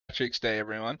Patrick's Day,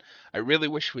 everyone. I really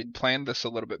wish we'd planned this a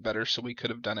little bit better so we could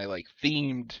have done a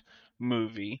themed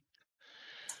movie.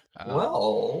 Um,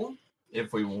 Well,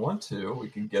 if we want to, we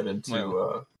can get well,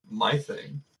 into my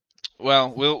thing.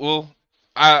 you'll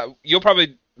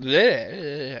probably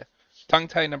tongue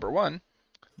tie number one.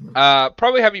 Hmm.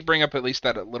 Probably have you bring up at least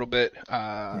that a little bit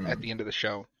at Hmm. the end of the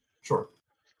show. Sure.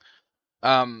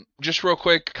 Just real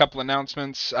quick, a couple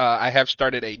announcements. I have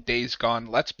started a Days Gone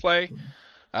Let's Play. Hmm.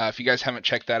 If you guys haven't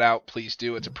checked that out, please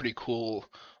do. It's a pretty cool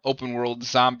open world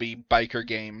zombie biker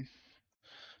game.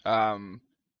 Um,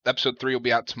 episode 3 will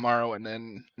be out tomorrow, and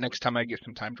then next time I get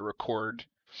some time to record,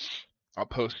 I'll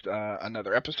post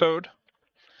another episode.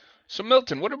 So,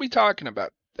 Milton, what are we talking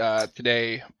about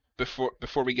today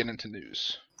before we get into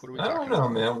news? What are we I don't talking know,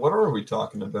 about? man. What are we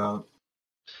talking about?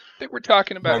 I think we're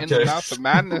talking No, about I'm In the kidding. Mouth of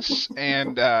Madness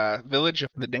and Village of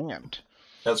the Damned.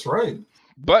 That's right.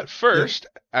 But Yeah. first,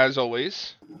 as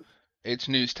always, it's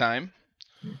news time.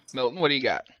 Milton, what do you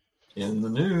got? In the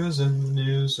news, in the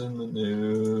news, in the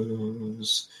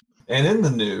news. And in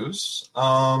the news,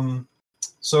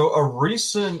 so a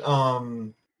recent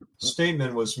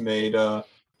statement was made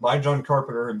by John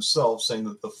Carpenter himself saying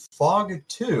that The Fog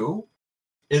 2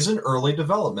 is in early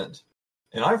development.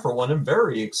 And I, for one, am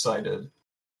very excited.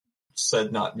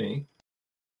 Said not me.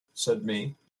 Said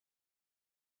me.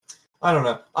 I don't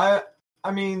know. I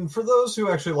mean, for those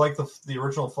who actually like the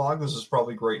original Fog, this is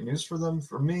probably great news for them.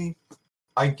 For me,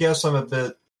 I guess I'm a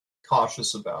bit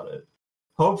cautious about it.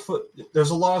 Hopefully,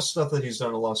 there's a lot of stuff that he's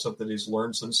done, a lot of stuff that he's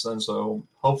learned since then. So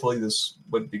hopefully, this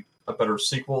would be a better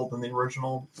sequel than the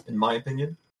original, in my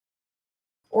opinion.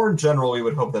 Or in general, we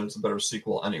would hope that it's a better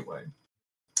sequel anyway.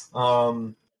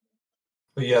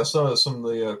 But yeah, some of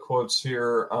the quotes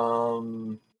here.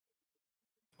 A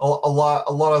lot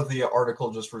of the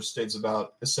article just states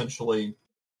about essentially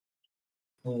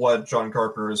what John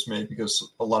Carpenter has made,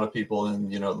 because a lot of people in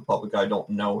the public eye don't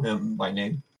know him by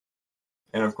name.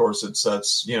 And of course, it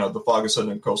sets the Fog is set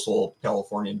in a coastal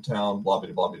Californian town. Blah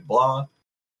blah blah blah blah.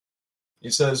 He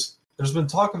says there's been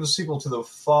talk of a sequel to The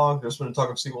Fog. There's been talk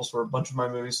of sequels for a bunch of my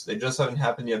movies. They just haven't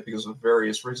happened yet because of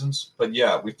various reasons. But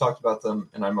yeah, we've talked about them,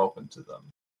 and I'm open to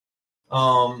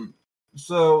them.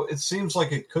 So it seems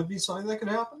like it could be something that could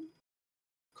happen.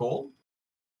 Cool.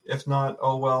 If not,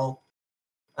 oh well.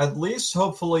 At least,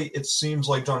 hopefully, it seems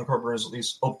like John Carpenter is at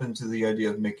least open to the idea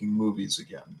of making movies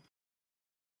again.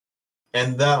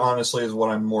 And that, honestly, is what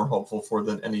I'm more hopeful for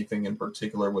than anything in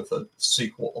particular with a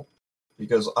sequel.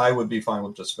 Because I would be fine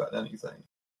with just about anything.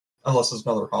 Unless it's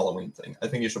another Halloween thing. I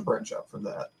think you should branch out from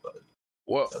that. But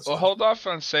Well, that's hold off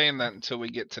on saying that until we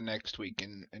get to next week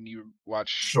and you watch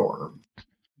sure.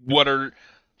 what are,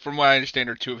 from what I understand,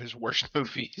 are two of his worst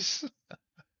movies.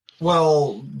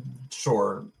 Well,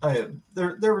 sure.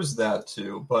 There was that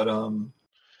too, but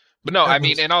But no, I at mean,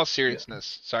 least in all yeah.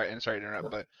 seriousness, sorry to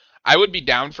interrupt, but I would be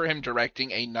down for him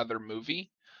directing another movie.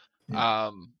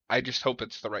 Hmm. I just hope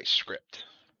it's the right script.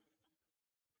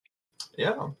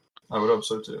 Yeah, I would hope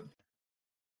so too.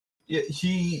 Yeah,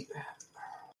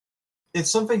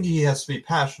 it's something he has to be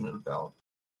passionate about,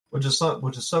 which is stuff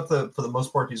that for the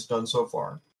most part he's done so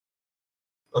far.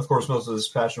 Of course, most of his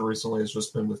passion recently has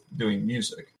just been with doing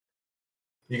music,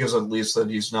 because at least that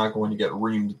he's not going to get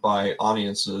reamed by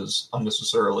audiences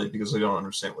unnecessarily because they don't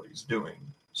understand what he's doing.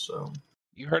 So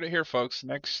You heard it here, folks.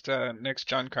 Next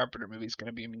John Carpenter movie is going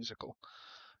to be a musical.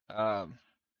 Um,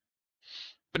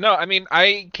 but no, I mean,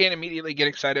 I can't immediately get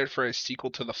excited for a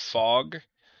sequel to The Fog,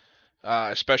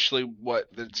 especially what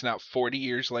it's now 40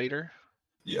 years later.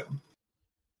 yeah,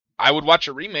 I would watch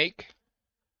a remake.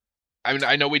 I mean,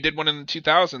 I know we did one in the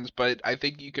 2000s, but I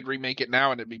think you could remake it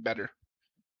now and it'd be better.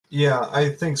 yeah, I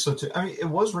think so too. I mean, it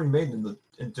was remade in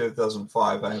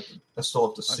 2005. I still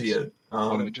have to see it.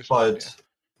 Yeah.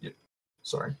 Yeah,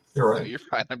 sorry, you're No, right. you're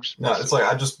fine. I'm just No, messing it's with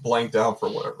like you. I just blanked out for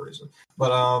whatever reason.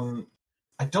 But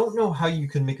I don't know how you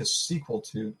can make a sequel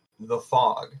to The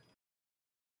Fog.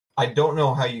 I don't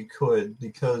know how you could,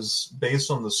 because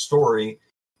based on the story,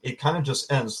 it kind of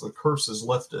just ends. The curse is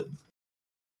lifted.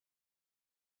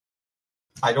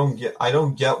 I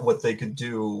don't get what they could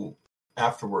do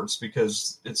afterwards,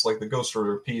 because it's like the ghosts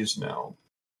are appeased now.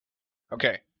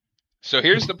 Okay. So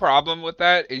here's the problem with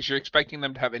that is you're expecting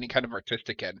them to have any kind of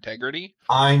artistic integrity.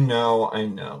 I know.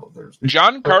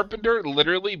 John But Carpenter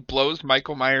literally blows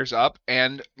Michael Myers up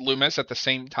and Loomis at the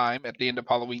same time at the end of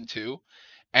Halloween 2,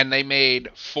 and they made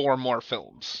 4 more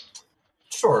films.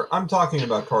 sure, I'm talking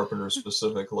about Carpenter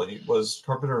specifically. Was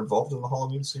Carpenter involved in the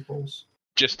Halloween sequels?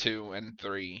 Just 2 and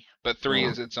 3, but 3 No.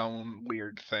 is its own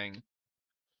weird thing.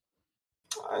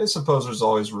 I suppose there's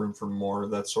always room for more of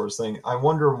that sort of thing. I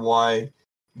wonder why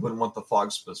you wouldn't want The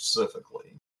Fog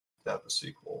specifically. to have a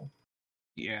sequel.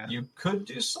 Yeah. You could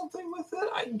do something with it,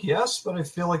 I guess, but I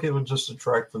feel like it would just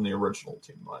detract from the original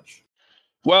too much.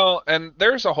 Well, and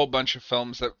there's a whole bunch of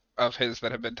films that of his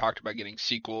that have been talked about getting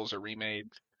sequels or remade.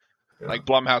 Yeah. Like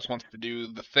Blumhouse wants to do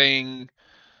The Thing.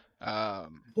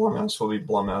 Blumhouse will be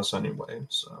Blumhouse anyway,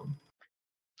 so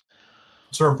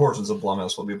certain portions of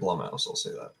Blumhouse will be Blumhouse. I'll say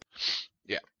that.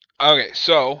 Yeah. Okay,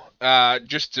 so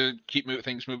just to keep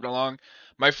things moving along,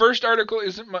 my first article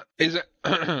isn't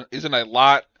isn't a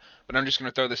lot, but I'm just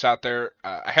going to throw this out there.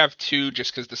 I have two,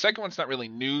 just because the second one's not really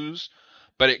news,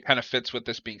 but it kind of fits with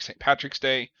this being St. Patrick's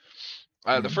Day.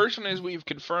 The first one is we've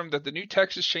confirmed that the new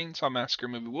Texas Chainsaw Massacre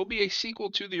movie will be a sequel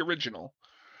to the original,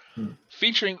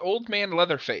 featuring Old Man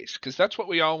Leatherface, because that's what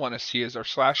we all want to see as our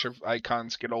slasher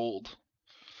icons get old.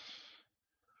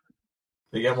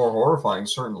 They get more horrifying,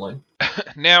 certainly.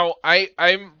 Now,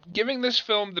 I'm giving this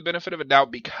film the benefit of a doubt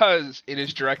because it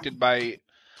is directed by,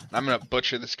 I'm going to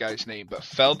butcher this guy's name, but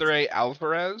Felder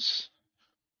Alvarez,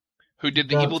 who did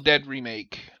the Evil Dead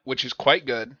remake, which is quite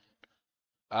good.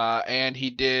 And he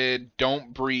did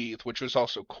Don't Breathe, which was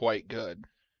also quite good.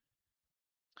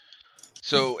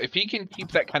 So if he can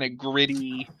keep that kind of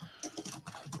gritty,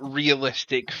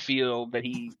 realistic feel that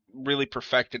he really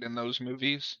perfected in those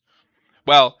movies,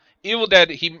 well, Evil Dead,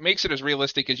 he makes it as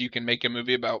realistic as you can make a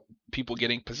movie about people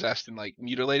getting possessed and like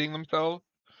mutilating themselves.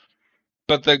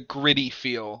 But the gritty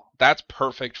feel, that's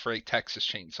perfect for a Texas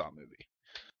Chainsaw movie.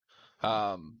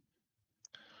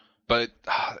 But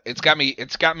it's got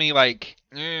me like,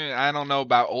 I don't know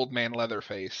about Old Man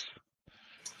Leatherface.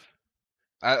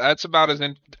 That's about as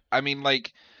in. I mean,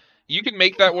 like, you can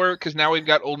make that work because now we've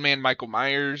got Old Man Michael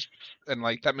Myers, and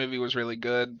like that movie was really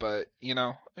good. But you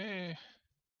know,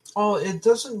 Oh, it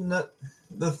doesn't.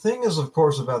 The thing is, of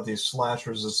course, about these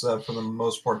slashers is that for the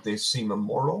most part they seem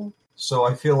immortal. So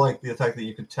I feel like the fact that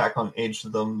you could tack on age to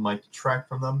them might detract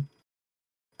from them.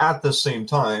 At the same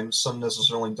time, some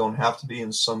necessarily don't have to be,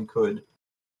 and some could,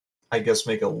 I guess,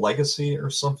 make a legacy or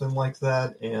something like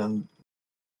that. And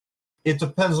it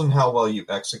depends on how well you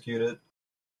execute it.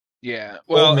 Yeah,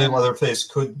 well, Old Man Leatherface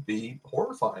could be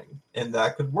horrifying, and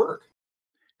that could work.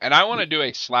 And I want to do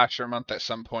a slasher month at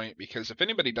some point because if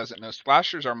anybody doesn't know,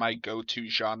 slashers are my go-to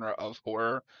genre of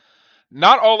horror.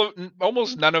 Not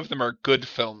almost none of them are good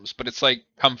films, but it's like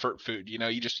comfort food. You know,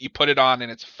 you put it on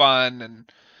and it's fun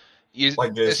and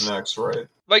like Jason X, right?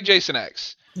 Like Jason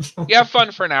X. You have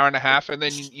fun for an hour and a half and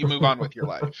then you move on with your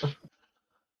life.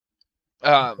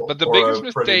 But the biggest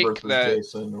mistake that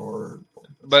Jason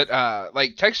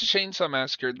like Texas Chainsaw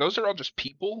Massacre, those are all just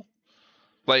people.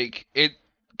 Like it,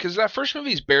 because that first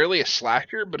movie is barely a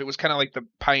slasher, but it was kind of like the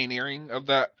pioneering of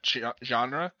that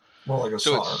genre. More like a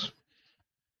Saw.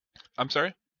 I'm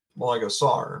sorry? More like a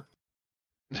Saw.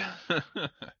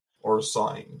 Or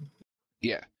Sawing.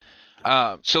 Yeah.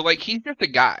 So like he's just a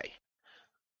guy.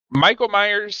 Michael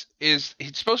Myers he's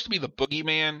supposed to be the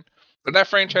boogeyman, but that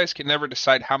franchise can never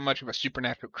decide how much of a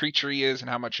supernatural creature he is and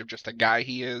how much of just a guy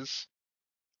he is.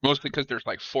 Mostly because there's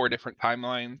like 4 different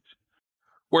timelines.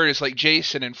 Whereas like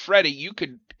Jason and Freddy, you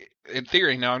could, in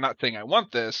theory, now I'm not saying I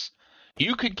want this,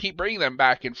 you could keep bringing them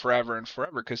back in forever and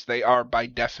forever because they are by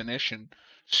definition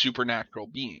supernatural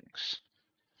beings.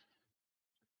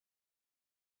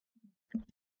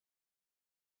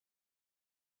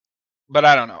 But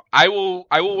I don't know. I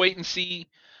will wait and see.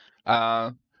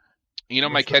 You know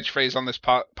my catchphrase on this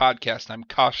podcast, I'm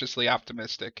cautiously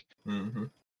optimistic. Mm-hmm.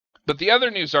 But the other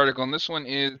news article, and this one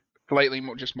is slightly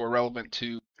more relevant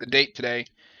to the date today,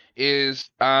 is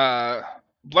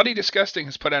Bloody Disgusting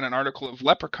has put out an article of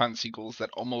Leprechaun sequels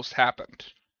that almost happened.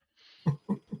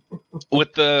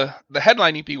 With the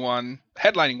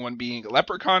headlining one being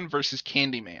Leprechaun versus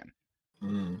Candyman.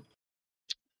 Mm.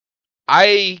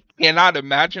 I cannot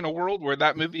imagine a world where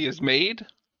that movie is made,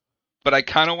 but I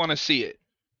kind of want to see it.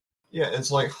 Yeah,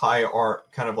 it's like high art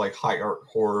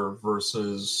horror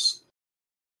versus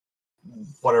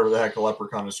whatever the heck a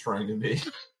Leprechaun is trying to be.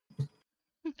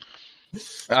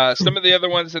 Some of the other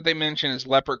ones that they mention is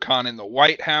Leprechaun in the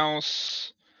White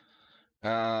House,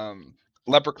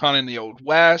 Leprechaun in the Old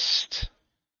West.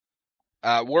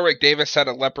 Warwick Davis had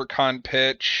a Leprechaun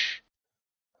pitch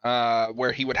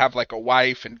where he would have like a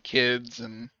wife and kids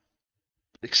and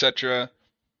etc.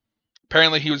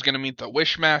 Apparently he was going to meet the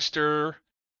Wishmaster.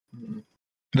 Mm-hmm.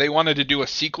 They wanted to do a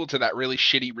sequel to that really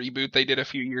shitty reboot they did a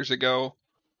few years ago.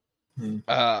 Mm-hmm.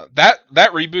 That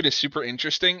reboot is super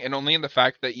interesting, and only in the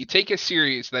fact that you take a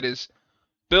series that is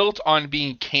built on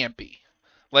being campy.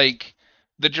 Like,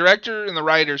 the director and the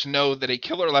writers know that a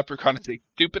killer leprechaun is a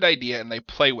stupid idea, and they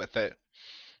play with it.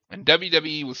 And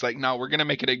WWE was like, no, we're going to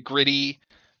make it a gritty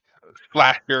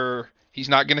slasher. He's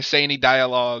not going to say any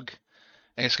dialogue.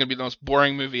 and it's going to be the most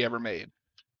boring movie ever made.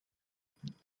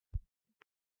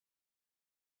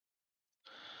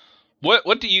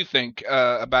 What do you think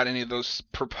about any of those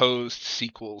proposed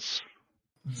sequels?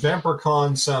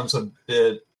 Vampircon sounds a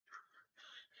bit.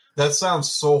 That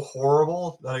sounds so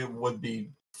horrible that it would be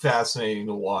fascinating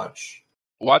to watch.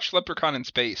 Watch Leprechaun in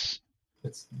Space.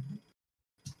 It's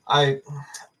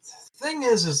thing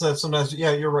is that sometimes,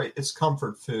 yeah, you're right. It's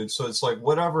comfort food, so it's like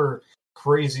whatever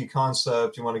crazy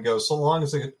concept you want to go, so long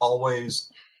as it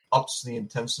always ups the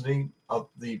intensity of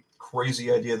the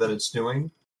crazy idea that it's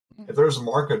doing. If there's a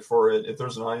market for it, if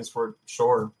there's an audience for it,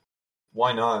 sure,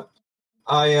 why not?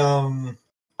 I'm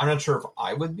not sure if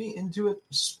I would be into it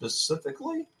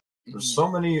specifically. There's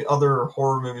so many other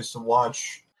horror movies to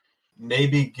watch.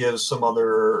 Maybe give some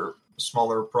other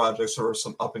smaller projects or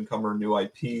some up and comer new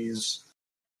IPs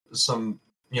some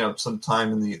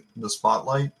time in the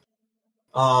spotlight.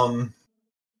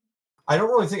 I don't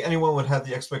really think anyone would have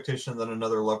the expectation that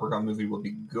another Leprechaun movie would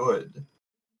be good.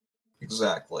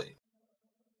 Exactly.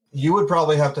 You would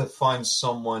probably have to find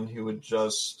someone who would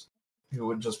just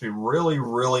be really,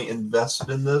 really invested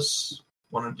in this,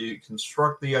 want to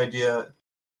deconstruct the idea,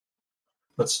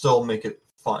 but still make it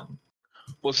fun.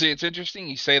 Well, see, it's interesting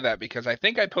you say that because I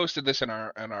think I posted this in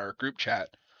our group chat.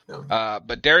 Yeah.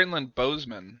 But Darren Lynn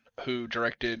Bousman, who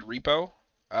directed Repo,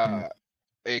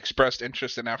 expressed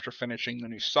interest in after finishing the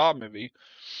new Saw movie,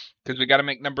 because we got to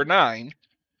make number 9.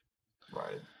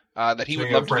 Right. That he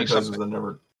would love to do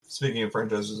something. Speaking of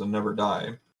franchises that never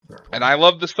die. Apparently. And I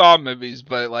love the Saw movies,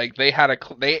 but like they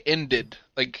ended,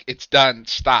 like it's done,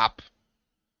 stop.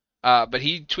 But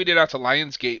he tweeted out to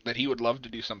Lionsgate that he would love to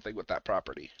do something with that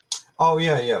property. Oh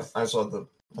yeah. I saw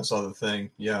the thing.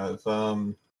 Yeah. If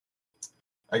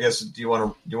I guess do you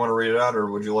want to read it out, or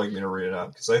would you like me to read it out?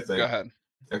 Because I think. Go ahead.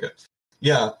 Okay.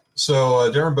 Yeah. So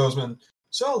Darren Bousman.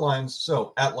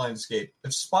 So at Lionsgate,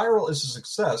 if Spiral is a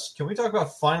success, can we talk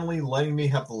about finally letting me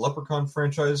have the Leprechaun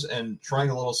franchise and trying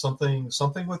a little something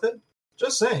with it?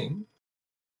 Just saying.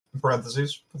 In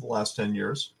parentheses, for the last 10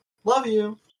 years. Love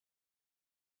you.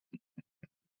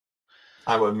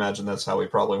 I would imagine that's how we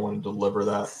probably want to deliver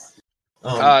that.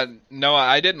 No,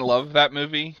 I didn't love that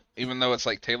movie, even though it's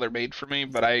like tailor made for me.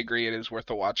 But I agree, it is worth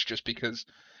a watch just because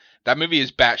that movie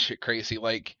is batshit crazy.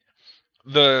 Like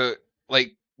the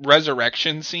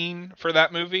resurrection scene for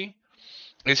that movie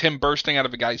is him bursting out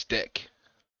of a guy's dick.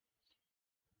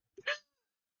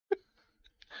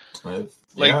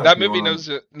 That movie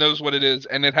knows what it is,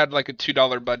 and it had like a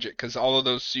 $2 budget because all of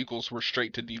those sequels were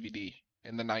straight to DVD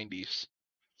in the 90s.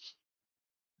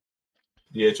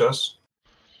 VHS?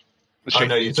 Oh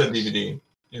no, you said DVD.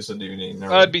 You said DVD.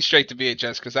 No, it'd be straight to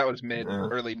VHS because that was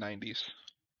early 90s.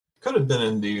 Could have been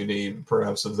in DVD,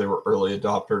 perhaps, if they were early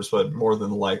adopters, but more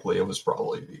than likely it was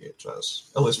probably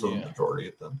VHS, at least for the majority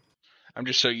of them. I'm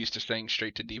just so used to saying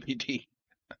straight to DVD.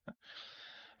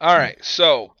 All right,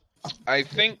 so I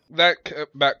think that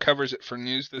about covers it for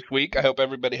news this week. I hope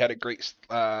everybody had a great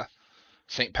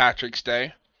St. Patrick's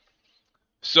Day.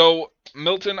 So,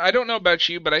 Milton, I don't know about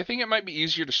you, but I think it might be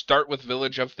easier to start with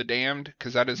Village of the Damned,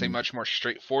 because that is a much more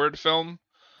straightforward film.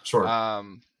 Sure.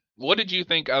 What did you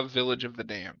think of Village of the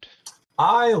Damned?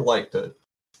 I liked it.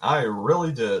 I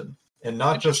really did. And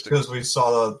not just because we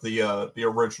saw the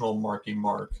original Marky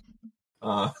Mark.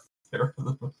 I'm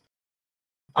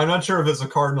not sure if it's a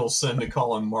cardinal sin to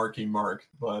call him Marky Mark,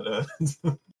 but...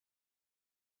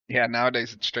 Yeah,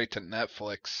 nowadays it's straight to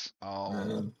Netflix.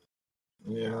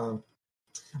 Yeah.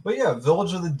 But yeah,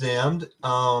 Village of the Damned,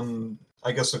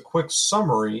 I guess a quick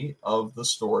summary of the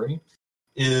story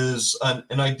is an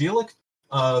idyllic,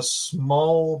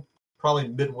 small, probably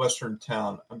Midwestern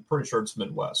town. I'm pretty sure it's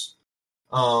Midwest.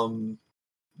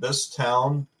 This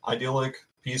town, idyllic,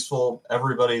 peaceful,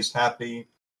 everybody's happy,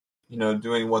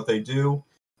 doing what they do.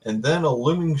 And then a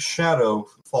looming shadow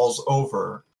falls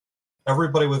over.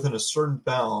 Everybody within a certain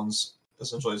bounds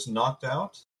essentially is knocked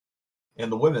out,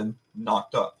 and the women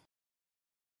knocked up.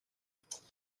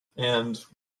 And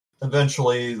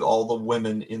eventually all the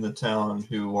women in the town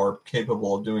who are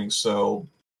capable of doing so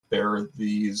bear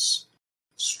these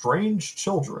strange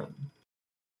children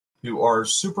who are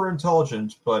super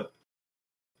intelligent but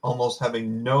almost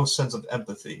having no sense of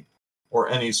empathy or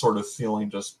any sort of feeling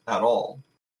just at all.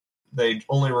 They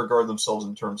only regard themselves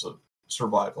in terms of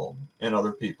survival and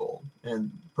other people, and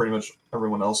pretty much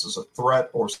everyone else is a threat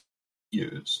or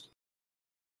used.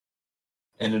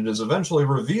 And it is eventually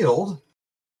revealed,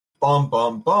 bum,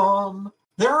 bum, bum,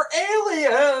 they're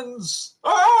aliens!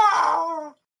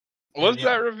 Ah! Was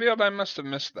that revealed? I must have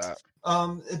missed that.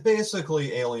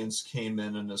 Basically, aliens came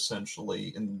in and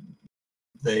essentially, and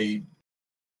they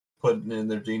put in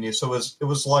their DNA. So it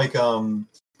was like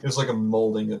it was like a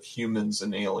molding of humans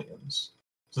and aliens,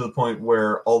 to the point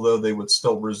where, although they would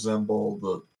still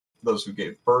resemble those who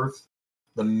gave birth,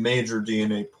 the major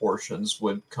DNA portions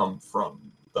would come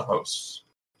from the hosts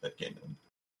that came in.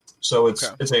 So Okay.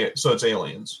 it's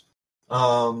aliens.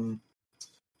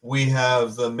 We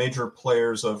have the major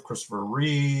players of Christopher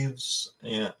Reeves,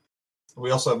 and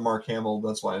we also have Mark Hamill.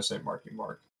 That's why I say Marky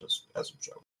Mark, just as a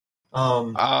joke.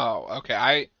 Oh,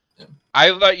 okay. Yeah.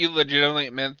 I thought you legitimately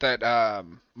meant that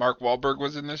Mark Wahlberg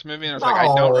was in this movie, and I was like, I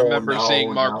don't No, remember seeing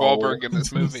no, Mark no. Wahlberg in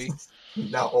this movie.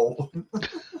 No.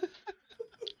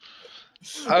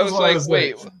 I That's was what I like, was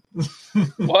wait,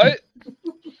 saying. what?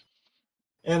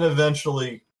 And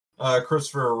eventually,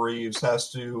 Christopher Reeves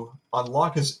has to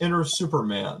unlock his inner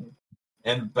Superman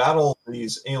and battle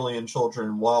these alien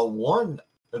children, while one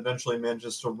eventually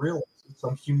manages to realize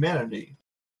some humanity.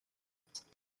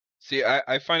 See,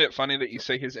 I find it funny that you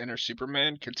say his inner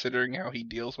Superman, considering how he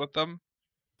deals with them.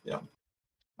 Yeah.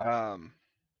 Um,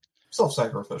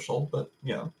 Self-sacrificial, but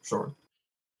yeah, sure.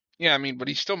 yeah, I mean, but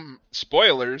he still,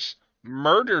 spoilers,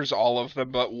 murders all of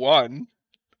them but one.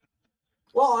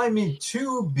 Well, I mean,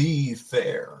 to be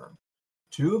fair,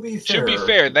 To be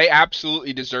fair, they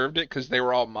absolutely deserved it because they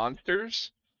were all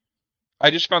monsters. I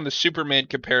just found the Superman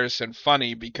comparison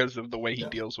funny because of the way he yeah,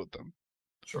 deals with them.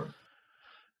 sure.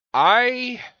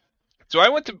 I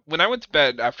when I went to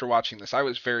bed after watching this, I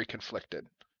was very conflicted.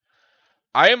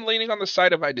 I am leaning on the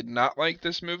side of I did not like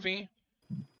this movie.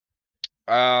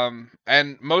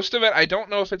 And most of it, I don't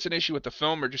know if it's an issue with the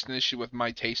film or just an issue with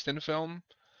my taste in film.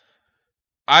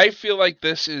 I feel like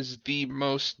this is the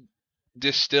most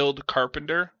distilled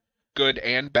Carpenter, good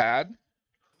and bad.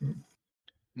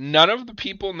 None of the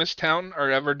people in this town are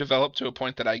ever developed to a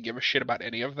point that I give a shit about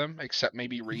any of them, except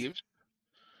maybe Reeves.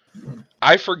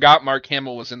 I forgot Mark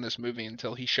Hamill was in this movie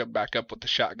until he showed back up with the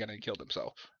shotgun and killed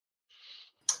himself.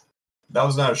 That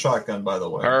was not a shotgun, by the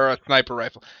way. Or a sniper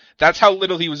rifle. That's how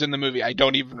little he was in the movie. I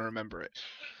don't even remember it.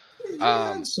 He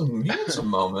had some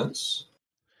moments.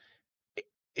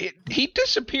 He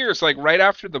disappears like right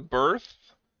after the birth,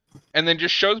 and then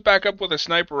just shows back up with a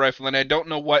sniper rifle, and I don't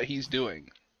know what he's doing.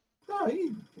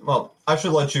 Well, I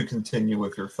should let you continue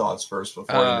with your thoughts first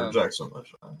before I interject so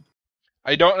much.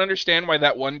 I don't understand why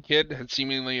that one kid had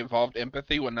seemingly evolved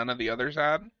empathy when none of the others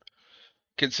had,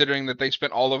 considering that they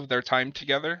spent all of their time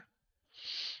together.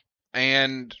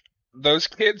 And those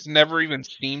kids never even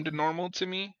seemed normal to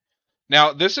me.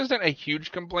 Now, this isn't a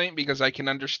huge complaint because I can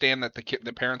understand that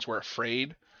the parents were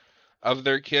afraid of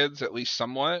their kids, at least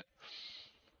somewhat.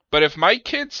 But if my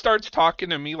kid starts talking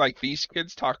to me like these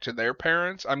kids talk to their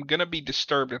parents, I'm going to be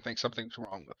disturbed and think something's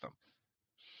wrong with them.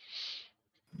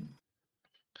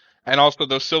 And also,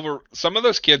 some of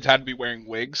those kids had to be wearing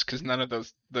wigs because none of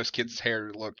those kids'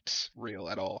 hair looked real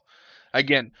at all.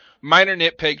 Again, minor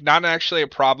nitpick, not actually a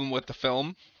problem with the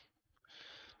film.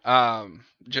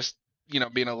 Just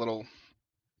being a little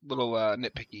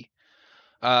nitpicky.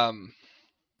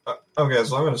 Okay,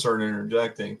 so I'm going to start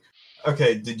interjecting.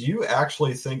 Okay, did you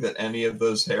actually think that any of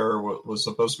those hair was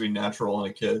supposed to be natural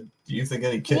in a kid? Do you think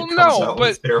any kid comes out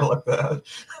with hair like that?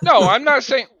 No, I'm not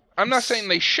saying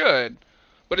they should,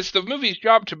 but it's the movie's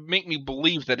job to make me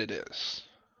believe that it is.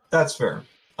 That's fair.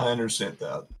 I understand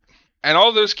that. And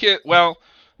all those kids, well,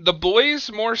 the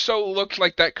boys more so looked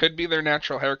like that could be their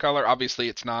natural hair color. Obviously,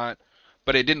 it's not,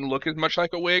 but it didn't look as much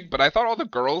like a wig. But I thought all the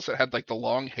girls that had like the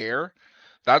long hair,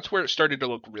 that's where it started to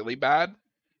look really bad.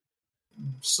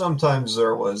 Sometimes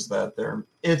there was that there.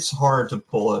 It's hard to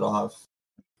pull it off,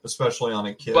 especially on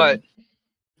a kid. But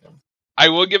I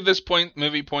will give this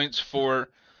movie points for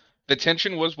the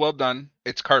tension was well done.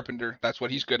 It's Carpenter. That's what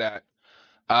he's good at.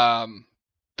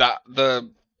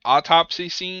 The autopsy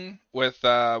scene with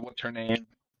what's her name?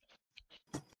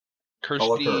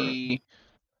 Kirstie,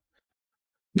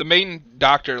 the main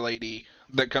doctor lady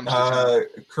that comes to town.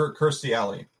 Kirstie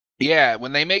Alley. Yeah,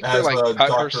 when they make her like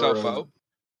cut herself up.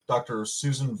 Dr.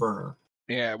 Susan Werner.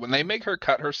 Yeah, when they make her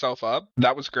cut herself up,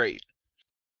 that was great.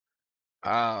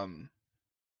 Also,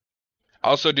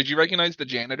 did you recognize the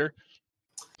janitor?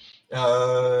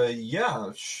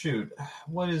 Yeah, shoot.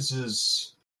 What is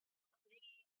his...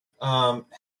 I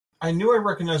knew I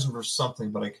recognized him for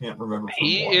something, but I can't remember from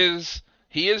what.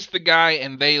 He is the guy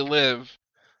in They Live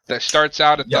that starts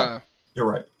out at the... You're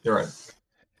right.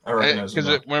 I recognize him.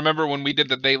 Because remember when we did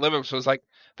the They Live episode, I was like,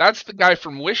 that's the guy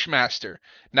from Wishmaster.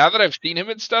 Now that I've seen him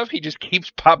in stuff, he just keeps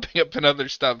popping up in other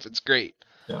stuff. It's great.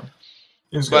 Yeah.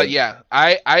 But yeah,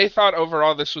 I thought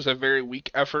overall this was a very weak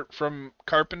effort from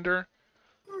Carpenter.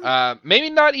 Maybe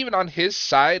not even on his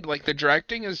side. Like the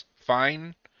directing is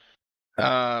fine.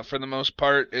 For the most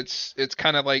part, it's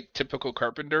kind of like typical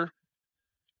Carpenter.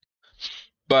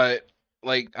 But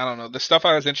like, I don't know, the stuff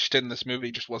I was interested in this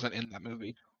movie just wasn't in that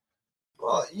movie.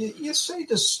 Well, you say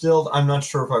distilled. I'm not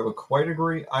sure if I would quite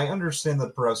agree. I understand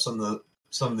that perhaps some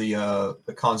of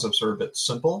the concepts are a bit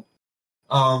simple.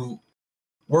 Um,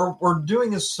 we're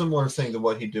doing a similar thing to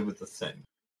what he did with The Thing,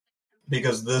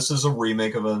 because this is a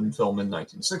remake of a film in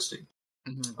 1960.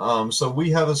 Mm-hmm. So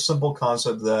we have a simple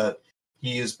concept that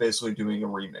he is basically doing a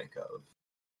remake of.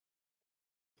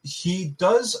 He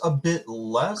does a bit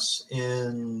less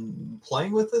in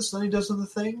playing with this than he does in The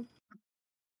Thing,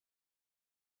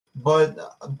 but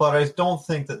I don't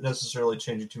think that necessarily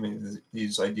changing too many of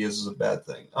these ideas is a bad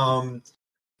thing.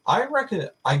 I reckon.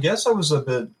 I guess I was a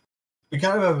bit. We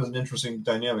kind of have an interesting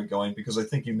dynamic going because I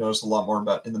think you noticed a lot more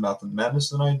about In the Mouth of Madness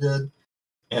than I did,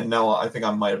 and now I think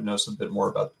I might have noticed a bit more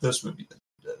about this movie than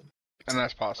you did. And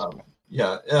that's possible.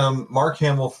 Yeah, Mark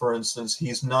Hamill, for instance,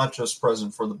 he's not just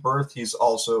present for the birth; he's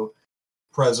also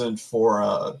present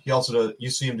for. He also you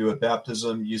see him do a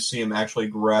baptism. You see him actually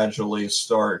gradually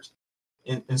start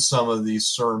in some of these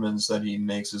sermons that he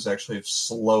makes is actually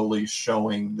slowly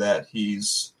showing that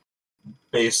he's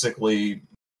basically,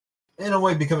 in a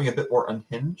way, becoming a bit more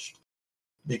unhinged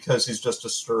because he's just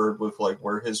disturbed with like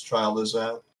where his child is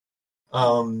at.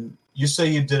 You say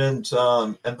you didn't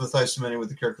empathize too many with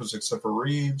the characters except for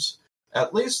Reeves.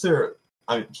 At least they're.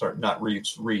 I'm sorry, not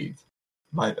Reeves. Reeve.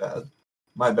 My bad.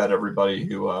 My bad, everybody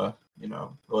who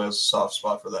really has a soft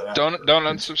spot for that actor. Don't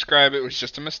unsubscribe. It was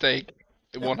just a mistake.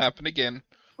 It won't happen again.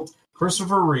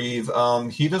 Christopher Reeve,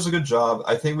 he does a good job.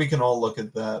 I think we can all look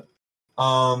at that.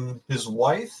 His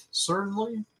wife,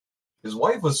 certainly. His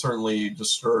wife was certainly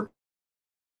disturbed,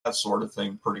 that sort of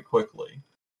thing, pretty quickly,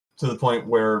 to the point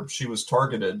where she was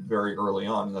targeted very early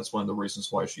on, and that's one of the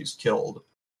reasons why she's killed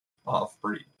off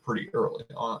pretty early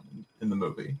on in the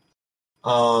movie.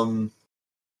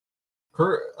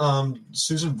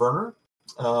 Susan Werner,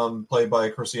 played by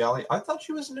Kirstie Alley, I thought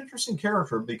she was an interesting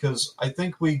character because I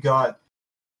think we got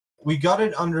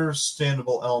an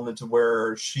understandable element to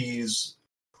where she's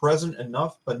present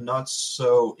enough but not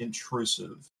so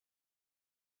intrusive.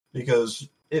 Because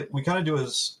we kind of do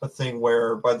a thing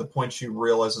where by the point she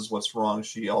realizes what's wrong,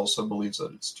 she also believes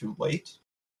that it's too late.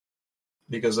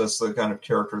 Because that's the kind of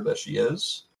character that she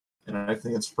is. And I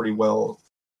think it's pretty well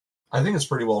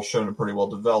shown and pretty well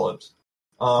developed.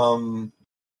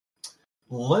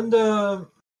 Linda,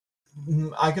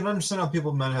 I can understand how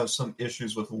people might have some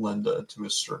issues with Linda to a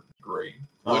certain degree.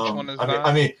 Which one is that?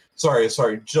 I mean, sorry,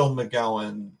 Jill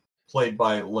McGowan, played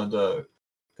by Linda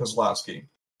Kozlowski.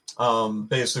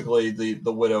 Basically,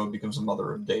 the widow becomes the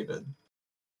mother of David.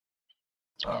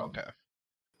 Okay.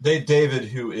 David,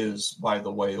 who is, by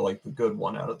the way, like the good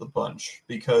one out of the bunch,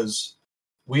 because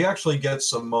we actually get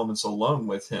some moments alone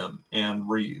with him and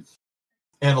Reeve,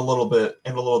 and a little bit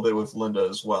with Linda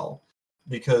as well,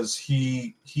 because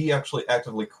he actually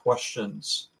actively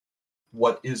questions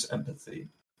what is empathy,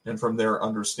 and from there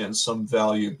understands some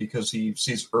value because he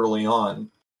sees early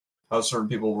on how certain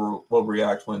people will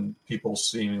react when people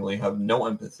seemingly have no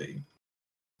empathy.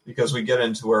 Because we get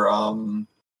into where I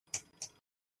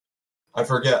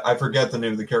forget the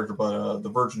name of the character, but the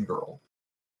virgin girl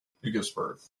who gives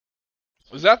birth.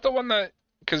 Was that the one that?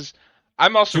 Because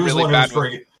I'm also really bad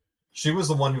with. She was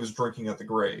the one who was drinking at the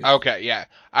grave. Okay, yeah.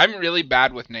 I'm really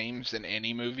bad with names in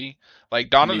any movie. Like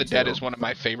Dawn of the Dead is one of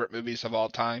my favorite movies of all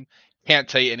time. Can't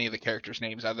tell you any of the characters'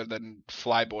 names other than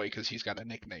Flyboy because he's got a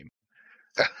nickname.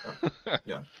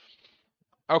 Yeah.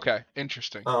 Okay,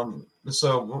 interesting.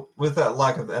 So with that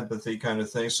lack of empathy kind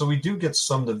of thing, so we do get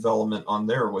some development on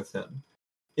there with him.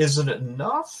 Is it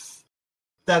enough?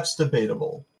 That's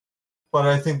debatable.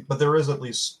 But there is at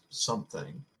least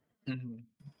something. Mm-hmm.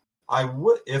 I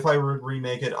would, if I would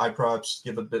remake it, I'd perhaps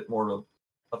give a bit more of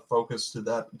a focus to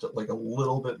that, like a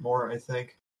little bit more, I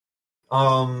think.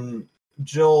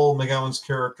 Jill McGowan's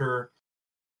character,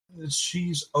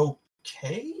 she's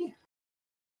okay.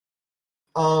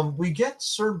 We get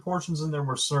certain portions in there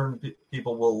where certain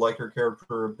people will like her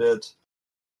character a bit.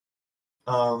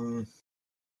 I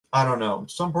don't know.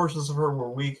 Some portions of her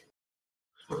were weak.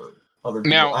 For other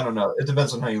people, now, I don't know. It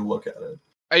depends on how you look at it.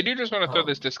 I do just want to throw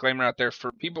this disclaimer out there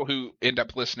for people who end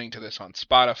up listening to this on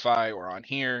Spotify or on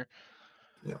here.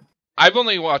 Yeah. I've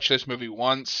only watched this movie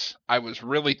once. I was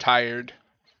really tired.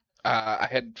 I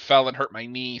had fell and hurt my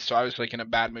knee, so I was like in a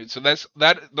bad mood. So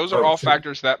those are all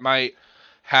factors that might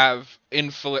have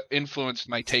influenced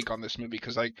my take on this movie.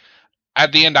 Because like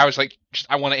at the end, I was like,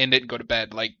 I want to end it and go to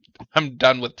bed. Like I'm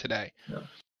done with today. Yeah.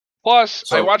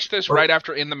 Plus, I watched this right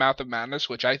after In the Mouth of Madness,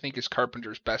 which I think is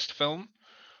Carpenter's best film.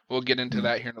 We'll get into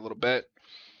that here in a little bit.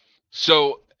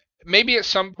 So maybe at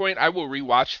some point I will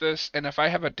rewatch this, and if I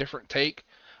have a different take,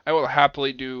 I will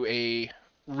happily do a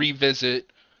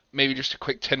revisit, maybe just a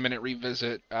quick 10-minute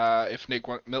revisit. If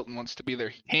Milton wants to be there,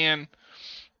 he can.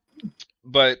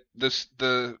 But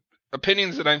the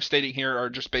opinions that I'm stating here are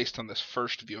just based on this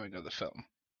first viewing of the film.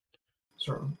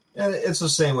 Sure. And it's the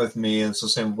same with me, and it's the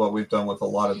same with what we've done with a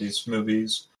lot of these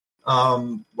movies.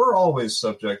 We're always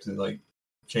subject to like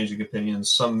changing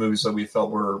opinions. Some movies that we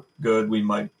felt were good, we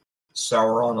might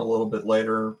sour on a little bit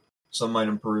later. Some might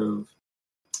improve.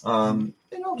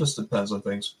 It all just depends on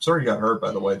things. Sorry you got hurt,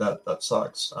 by the way. That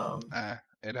sucks.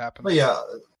 It happens.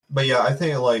 But yeah, I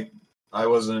think like I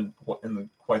wasn't in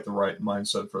quite the right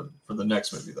mindset for the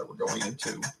next movie that we're going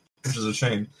into, which is a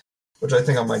shame. Which I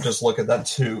think I might just look at that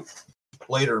too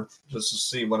later, just to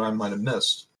see what I might have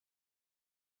missed.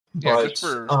 Yeah,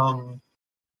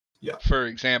 but for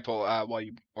example, while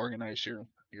you organize your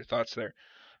thoughts there,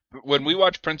 when we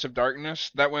watched Prince of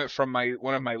Darkness, that went from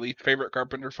one of my least favorite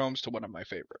Carpenter films to one of my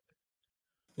favorite.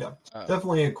 Yeah,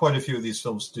 definitely quite a few of these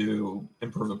films do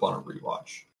improve upon a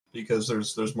rewatch because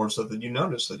there's more stuff that you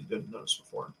notice that you didn't notice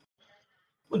before.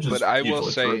 But I will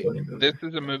say, this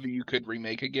is a movie you could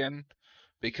remake again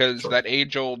because that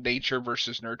age-old nature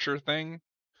versus nurture thing.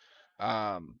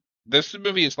 This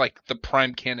movie is like the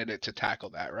prime candidate to tackle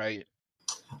that, right?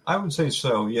 I would say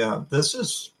so. Yeah, this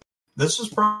is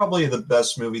probably the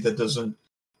best movie that doesn't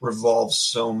revolve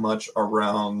so much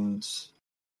around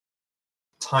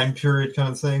time period kind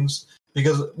of things,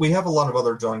 because we have a lot of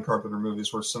other John Carpenter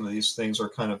movies where some of these things are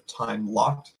kind of time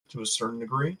locked to a certain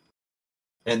degree,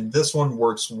 and this one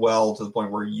works well to the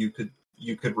point where you could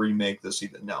remake this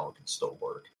even now, it could still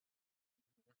work.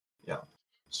 Yeah,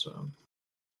 so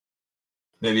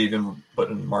maybe even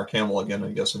put in Mark Hamill again,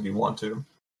 I guess, if you want to.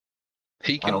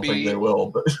 I don't think they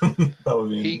will, but that would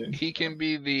be he can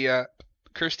be the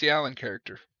Kirstie Allen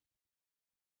character.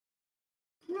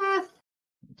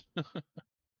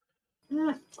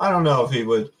 I don't know if he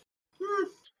would.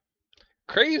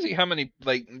 Crazy how many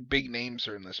like big names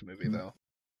are in this movie, though.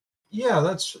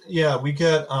 Yeah, we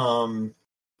get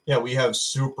we have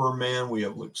Superman, we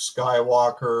have Luke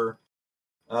Skywalker,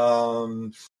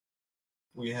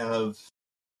 we have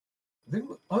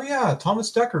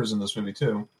Thomas Decker's in this movie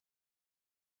too.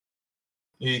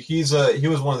 He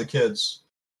was one of the kids.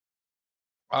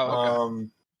 Oh, okay.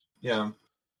 Yeah.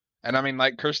 And I mean,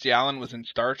 like, Kirstie Allen was in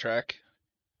Star Trek.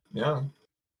 Yeah.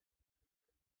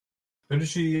 Who did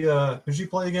she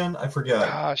play again? I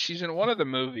forget. She's in one of the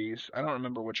movies. I don't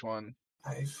remember which one.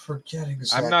 I forget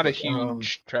exactly. I'm not a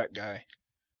huge Trek guy.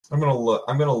 I'm gonna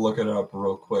look it up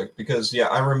real quick because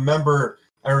I remember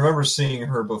seeing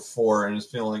her before and it's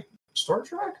feeling like Star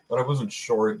Trek, but I wasn't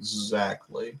sure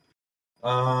exactly.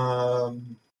 I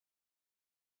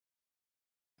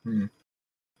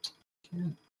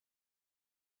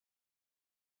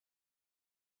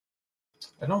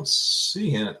don't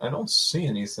see it. I don't see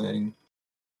anything.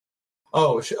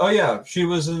 She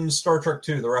was in Star Trek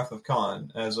II: The Wrath of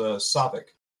Khan as a Savik.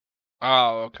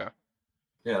 Oh, okay.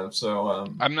 Yeah, so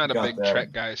I'm not a big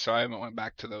Trek guy, so I haven't went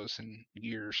back to those in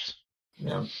years.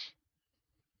 Yeah.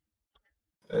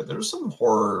 There's some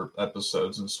horror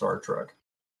episodes in Star Trek.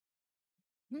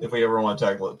 If we ever want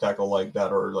to tackle like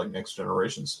that or like Next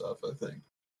Generation stuff, I think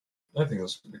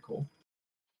this would be cool.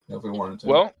 If we wanted to.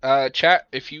 Well, chat,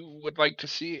 if you would like to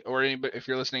see, or anybody, if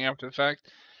you're listening after the fact,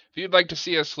 if you'd like to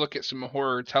see us look at some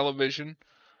horror television,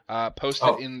 post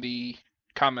it in the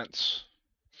comments.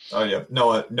 Oh yeah,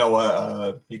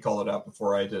 Noah, he called it out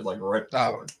before I did, like right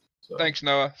before. So. Thanks,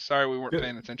 Noah. Sorry we weren't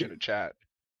paying attention to chat.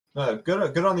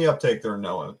 Good on the uptake there,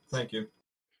 Noah. Thank you.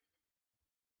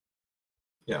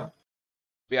 Yeah.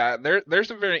 Yeah,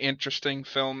 there's a very interesting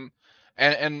film,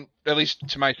 and at least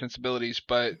to my sensibilities,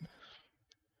 but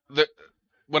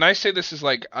when I say this is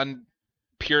like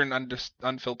pure and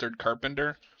unfiltered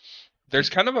Carpenter, there's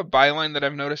kind of a byline that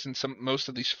I've noticed in most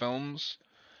of these films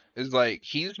is like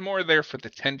he's more there for the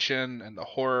tension and the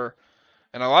horror,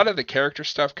 and a lot of the character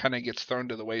stuff kind of gets thrown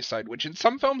to the wayside, which in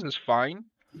some films is fine.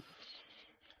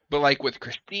 But like with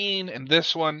Christine and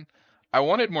this one, I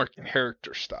wanted more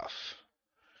character stuff.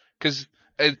 Because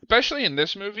especially in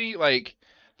this movie, like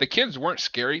the kids weren't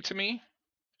scary to me.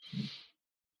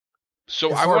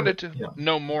 So I wanted to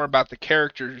know more about the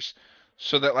characters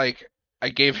so that like I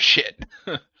gave a shit.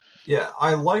 Yeah,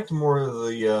 I liked more of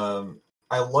the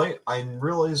I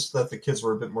realized that the kids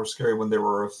were a bit more scary when there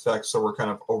were effects that were kind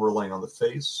of overlaying on the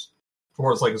face.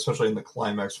 Towards like especially in the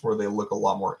climax where they look a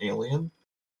lot more alien.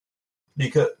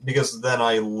 Because then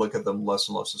I look at them less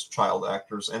and less as child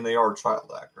actors, and they are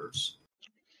child actors.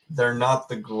 They're not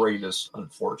the greatest,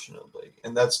 unfortunately.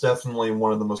 And that's definitely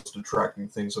one of the most attracting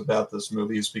things about this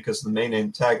movie is because the main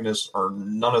antagonists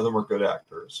none of them are good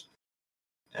actors.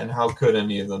 And how could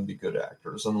any of them be good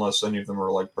actors unless any of them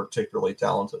are like particularly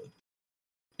talented?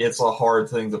 It's a hard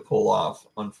thing to pull off,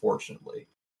 unfortunately.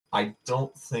 I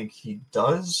don't think he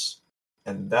does,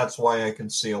 and that's why I can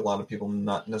see a lot of people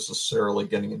not necessarily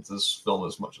getting into this film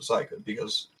as much as I could,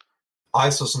 because I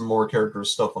saw some more character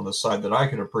stuff on the side that I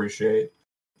can appreciate,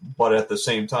 but at the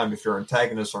same time, if your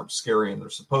antagonists aren't scary and they're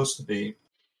supposed to be,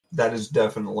 that is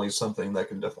definitely something that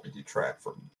can definitely detract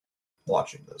from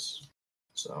watching this.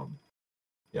 So,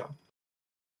 yeah.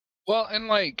 Well, and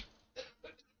like,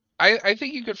 I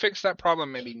think you could fix that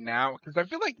problem maybe now, because I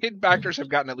feel like kid actors have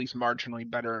gotten at least marginally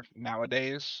better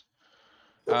nowadays.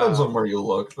 Depends on where you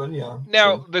look, but yeah,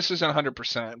 Now sure. this isn't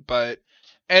 100%, but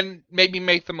and maybe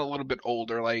make them a little bit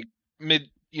older, like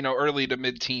early to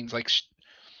mid teens. Like,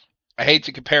 I hate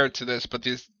to compare it to this, but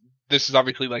this is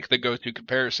obviously like the go-to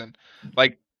comparison.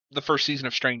 Like the first season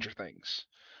of Stranger Things,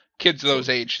 kids Sure. those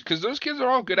age, because those kids are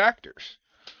all good actors.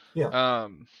 Yeah.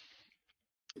 Um,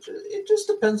 It just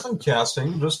depends on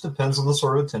casting. It just depends on the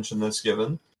sort of attention that's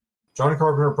given. John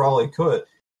Carpenter probably could.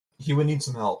 He would need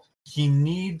some help. He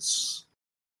needs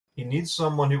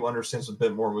someone who understands a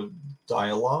bit more with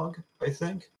dialogue, I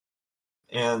think,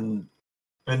 and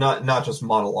not just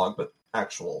monologue, but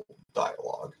actual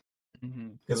dialogue,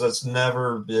 because that's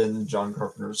never been John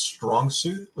Carpenter's strong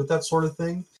suit with that sort of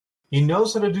thing. He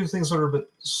knows how to do things that are a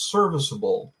bit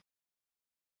serviceable,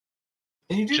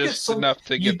 and you do get just some. enough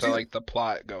to You get do. the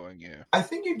plot going. Yeah. I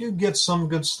think you do get some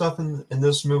good stuff in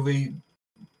this movie,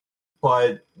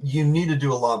 but you need to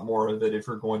do a lot more of it if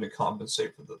you're going to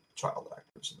compensate for the child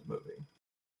actors in the movie.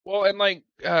 Well, and like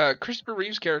Christopher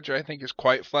Reeve's character, I think is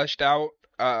quite fleshed out,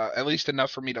 at least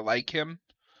enough for me to like him.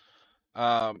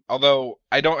 Although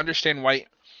I don't understand why.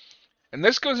 And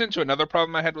this goes into another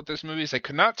problem I had with this movie is I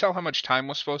could not tell how much time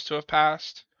was supposed to have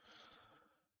passed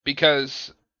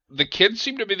because the kids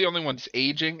seem to be the only ones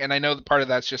aging, and I know that part of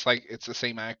that's just like it's the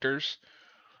same actors,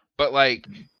 but like,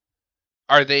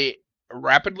 are they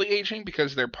rapidly aging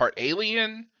because they're part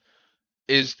alien?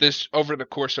 Is this over the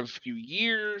course of a few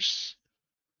years?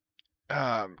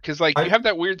 Because like you I have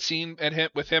that weird scene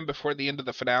with him before the end of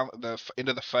the finale, end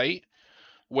of the fight,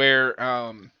 where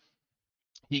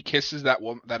he kisses that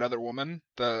other woman,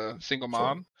 the single Sure.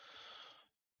 mom.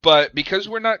 But because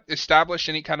we're not established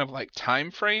any kind of like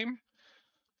time frame,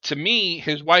 to me,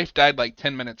 his wife died like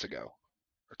 10 minutes ago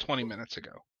or 20 minutes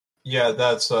ago. Yeah,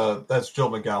 that's Jill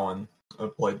McGowan,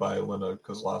 played by Linda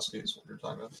Kozlowski, is what you're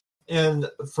talking about. And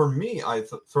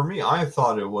I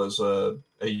thought it was a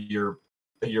year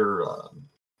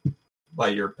by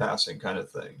year passing kind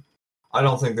of thing. I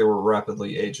don't think they were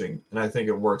rapidly aging, and I think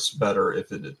it works better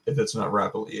if it's not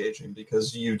rapidly aging,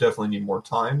 because you definitely need more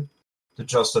time to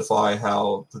justify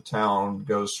how the town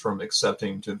goes from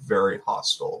accepting to very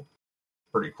hostile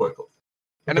pretty quickly.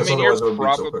 And I Because mean, you're otherwise it would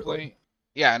be so quickly. probably,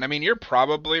 yeah, and I mean, you're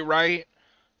probably right,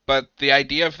 but the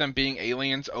idea of them being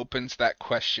aliens opens that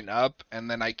question up,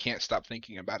 and then I can't stop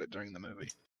thinking about it during the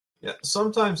movie. Yeah,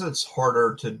 sometimes it's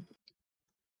harder to.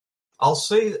 I'll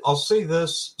say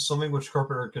this, something which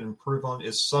Carpenter can improve on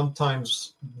is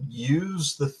sometimes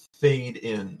use the fade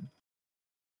in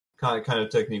kind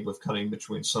of technique with cutting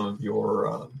between some of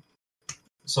your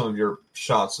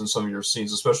shots and some of your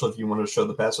scenes, especially if you want to show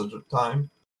the passage of time.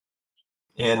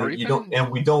 Or And even,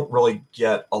 we don't really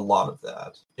get a lot of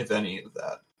that, if any of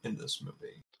that, in this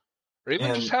movie. or even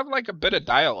just And have like a bit of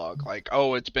dialogue, like,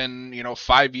 oh, it's been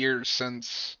 5 years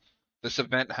since this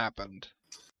event happened.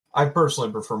 I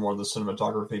personally prefer more the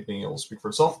cinematography being able to speak for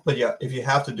itself. But yeah, if you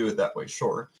have to do it that way,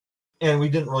 sure. And we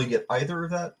didn't really get either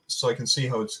of that, so I can see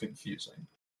how it's confusing.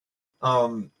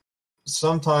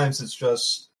 Sometimes it's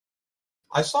just.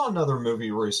 I saw another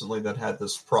movie recently that had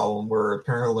this problem where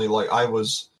apparently, apparently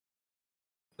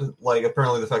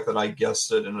the fact that I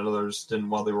guessed it and others didn't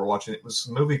while they were watching it was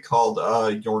a movie called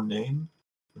Your Name,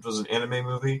 which was an anime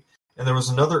movie. And there was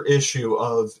another issue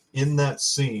of, in that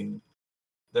scene,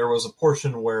 there was a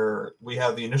portion where we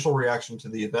have the initial reaction to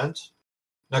the event.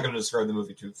 Not going to describe the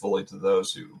movie too fully to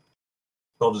those who.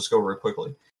 I'll just go very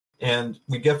quickly. And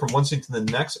we get from one scene to the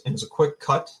next, and it's a quick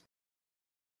cut.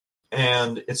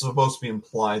 And it's supposed to be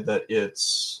implied that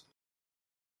it's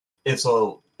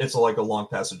like a long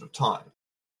passage of time,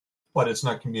 but it's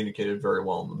not communicated very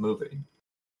well in the movie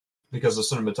because the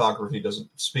cinematography doesn't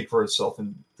speak for itself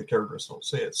and the characters don't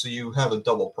say it. So you have a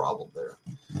double problem there.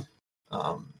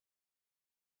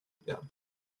 Yeah.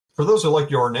 For those who like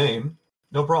Your Name,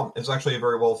 no problem. It's actually a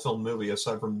very well filmed movie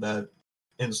aside from that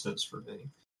instance for me,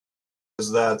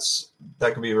 because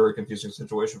that can be a very confusing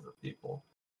situation for people.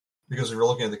 Because if you're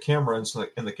looking at the camera and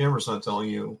the camera's not telling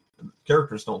you, and the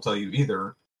characters don't tell you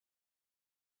either,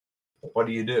 what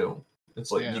do you do? It's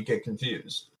like Yeah. you get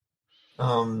confused.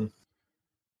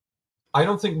 I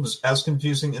don't think it was as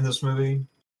confusing in this movie,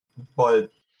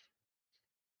 but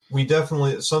we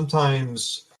definitely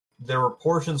sometimes there were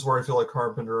portions where I feel like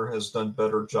Carpenter has done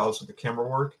better jobs with the camera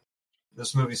work.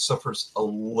 This movie suffers a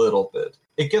little bit.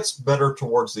 It gets better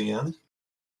towards the end,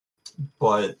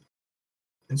 but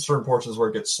in certain portions where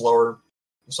it gets slower,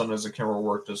 sometimes the camera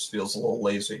work just feels a little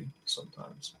lazy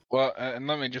sometimes. Well, and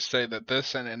let me just say that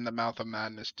this and In the Mouth of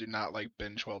Madness do not like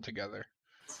binge well together.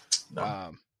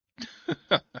 No.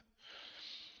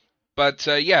 But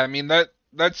yeah, I mean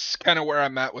that's kind of where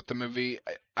I'm at with the movie.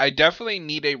 I definitely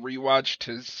need a rewatch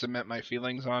to cement my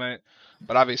feelings on it,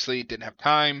 but obviously didn't have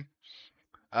time.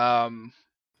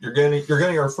 You're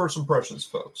getting our first impressions,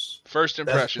 folks. First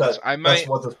impressions. That's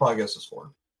what this podcast is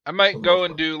for. I might go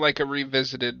and do like a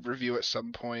revisited review at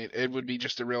some point. It would be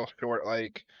just a real short,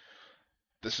 like,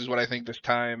 this is what I think this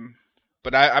time.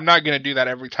 But I'm not gonna do that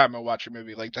every time I watch a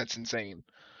movie. Like, that's insane.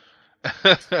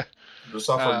 Just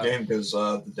off our game because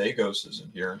the Dagos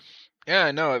isn't here. Yeah,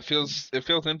 I know. It feels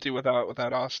empty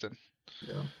without Austin.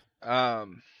 Yeah.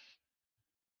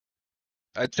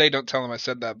 I'd say don't tell him I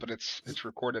said that, but it's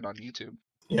recorded on YouTube.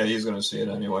 Yeah, he's gonna see it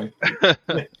anyway. Well,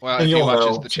 and if he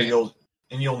watches the channel.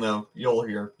 You'll know, you'll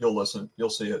hear, you'll listen, you'll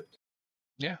see it.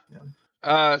 Yeah.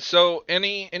 So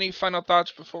any final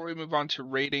thoughts before we move on to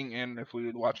rating and if we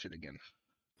would watch it again?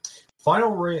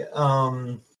 Final rate.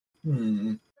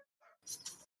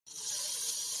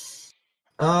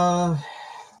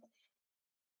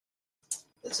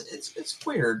 It's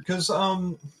weird because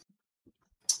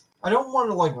I don't want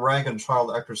to like rag on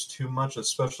child actors too much,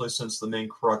 especially since the main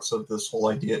crux of this whole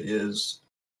idea is,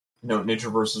 nature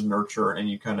versus nurture, and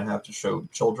you kind of have to show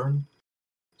children.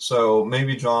 So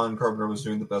maybe John Carpenter was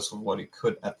doing the best of what he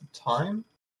could at the time.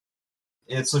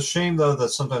 It's a shame, though, that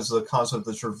sometimes the concept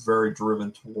that you're very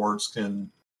driven towards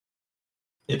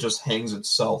it just hangs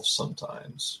itself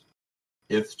sometimes,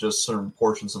 if just certain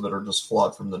portions of it are just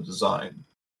flawed from the design.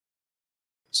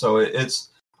 So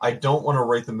I don't want to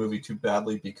rate the movie too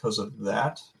badly because of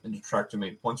that and detract too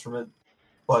many points from it,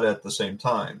 but at the same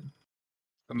time,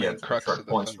 crux of the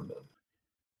points from it.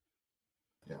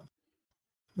 Yeah,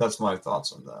 that's my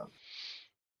thoughts on that.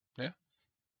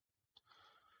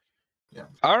 Yeah.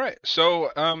 All right.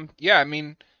 So, yeah, I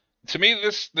mean, to me,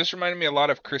 this reminded me a lot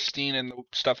of Christine and the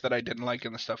stuff that I didn't like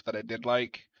and the stuff that I did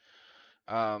like.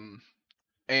 And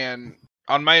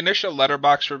on my initial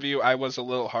Letterboxd review, I was a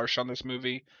little harsh on this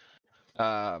movie.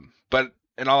 But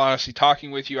in all honesty,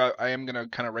 talking with you, I am gonna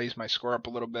kind of raise my score up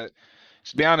a little bit.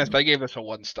 To be honest, I gave this a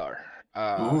 1 star.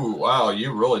 Ooh, wow,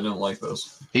 you really didn't like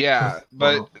this. Yeah,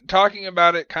 but talking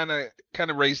about it kind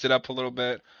of raised it up a little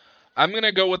bit. I'm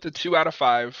gonna go with the 2 out of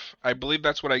 5. I believe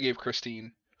that's what I gave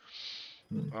Christine.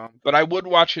 But I would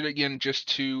watch it again just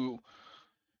to,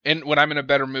 and when I'm in a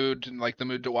better mood and like the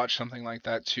mood to watch something like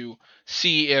that, to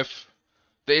see if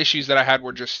the issues that I had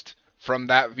were just from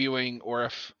that viewing or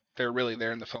if they're really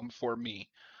there in the film for me.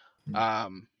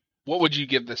 What would you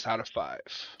give this out of 5?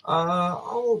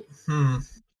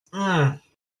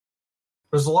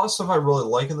 There's a lot of stuff I really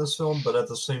like in this film, but at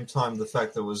the same time, the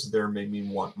fact that it was there made me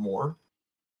want more.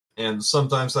 And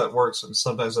sometimes that works, and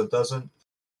sometimes that doesn't.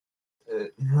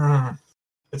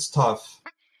 It's tough.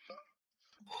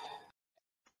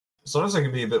 Sometimes I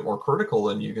can be a bit more critical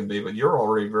than you can be, but you're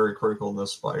already very critical in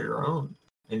this by your own,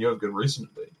 and you have good reason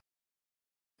to be.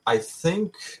 I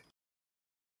think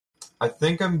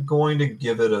I'm going to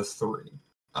give it a 3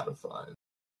 out of 5.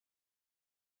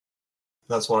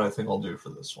 That's what I think I'll do for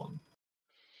this one.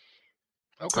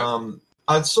 Okay.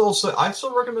 I'd still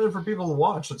recommend it for people to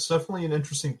watch. It's definitely an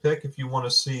interesting pick if you want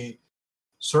to see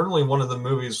certainly one of the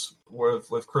movies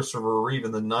with Christopher Reeve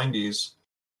in the 90s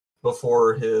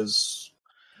before his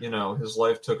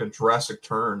life took a drastic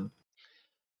turn.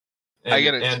 And, I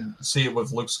get it. And see it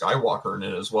with Luke Skywalker in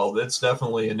it as well. It's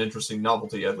definitely an interesting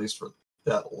novelty, at least for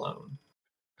that alone.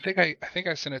 I think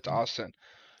I sent it to Austin.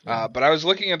 Yeah. But I was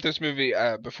looking at this movie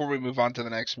before we move on to the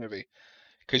next movie,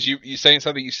 because you saying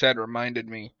something you said reminded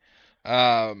me.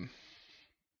 One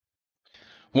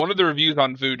of the reviews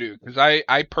on Vudu, because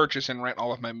I purchase and rent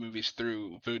all of my movies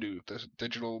through Vudu, the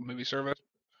digital movie service.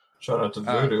 Shout out to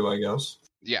Vudu, I guess.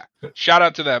 Yeah, shout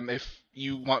out to them if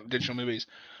you want digital movies.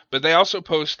 But they also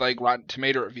post like Rotten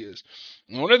Tomato reviews.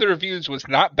 And one of the reviews was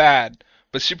not bad,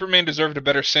 but Superman deserved a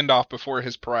better send-off before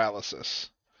his paralysis.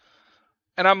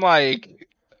 And I'm like,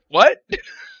 what?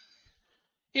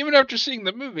 Even after seeing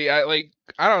the movie, I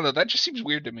don't know, that just seems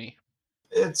weird to me.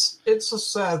 It's a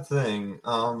sad thing.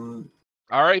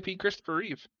 R.I.P. Christopher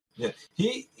Reeve. Yeah,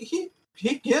 he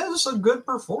gives a good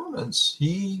performance.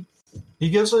 He's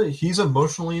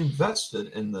emotionally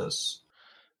invested in this.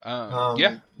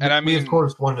 Yeah, and I we of mean,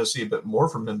 course wanted to see a bit more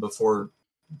from him before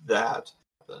that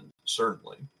happened.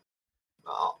 Certainly,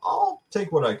 I'll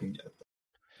take what I can get.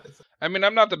 I'm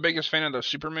not the biggest fan of those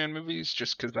Superman movies,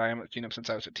 just because I haven't seen them since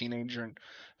I was a teenager, and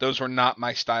those were not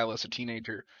my style as a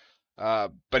teenager.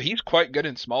 But he's quite good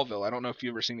in Smallville. I don't know if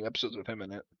you've ever seen the episodes with him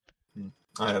in it.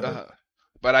 I haven't.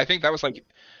 But I think that was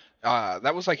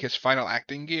like his final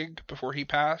acting gig before he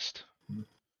passed,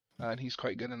 and he's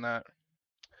quite good in that.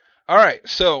 All right,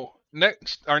 so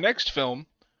our next film,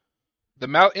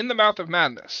 In the Mouth of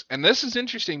Madness, and this is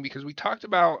interesting because we talked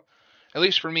about, at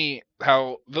least for me,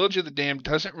 how Village of the Damned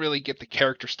doesn't really get the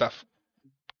character stuff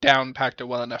down packed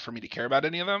well enough for me to care about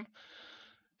any of them.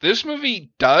 This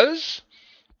movie does,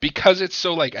 because it's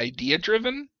so like idea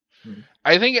driven.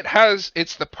 I think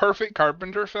it's the perfect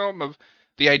Carpenter film of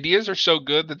the ideas are so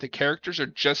good that the characters are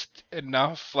just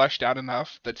enough fleshed out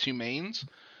enough, the two mains,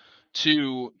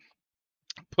 to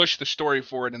push the story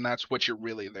forward, and that's what you're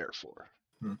really there for.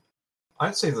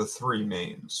 I'd say the three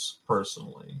mains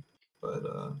personally, but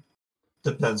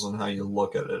depends on how you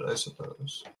look at it, I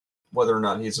suppose. Whether or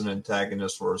not he's an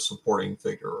antagonist or a supporting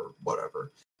figure or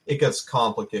whatever. It gets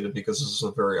complicated because this is a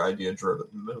very idea-driven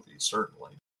movie,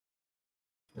 certainly.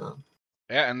 Yeah.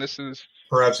 Yeah, and this is...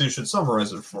 Perhaps you should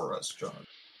summarize it for us, John.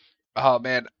 Oh,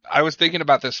 man. I was thinking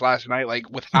about this last night, like,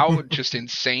 with how just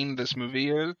insane this movie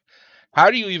is. How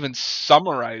do you even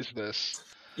summarize this?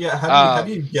 Yeah, how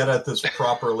do you get at this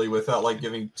properly without, like,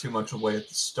 giving too much away at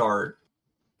the start?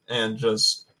 And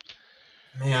just...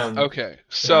 Man. Okay,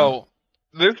 so...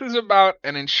 This is about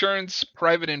an insurance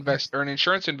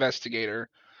investigator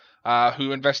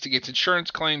who investigates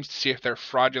insurance claims to see if they're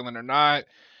fraudulent or not.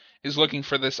 Is looking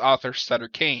for this author Sutter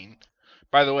Kane.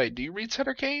 By the way, do you read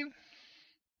Sutter Kane?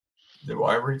 Do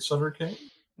I read Sutter Kane?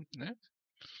 No.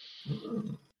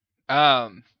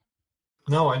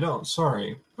 No, I don't.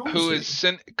 Sorry. Who is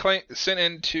sent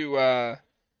in to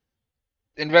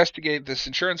investigate this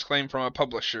insurance claim from a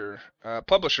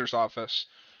publisher's office,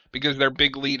 because their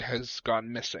big lead has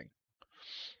gone missing,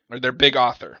 or their big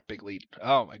author, big lead.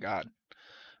 Oh my God,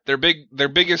 their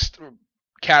biggest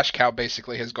cash cow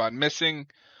basically has gone missing.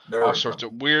 All sorts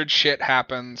of weird shit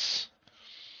happens,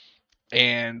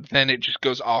 and then it just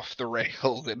goes off the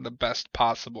rails in the best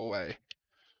possible way.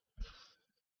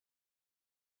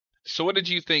 So, what did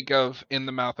you think of In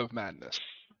the Mouth of Madness?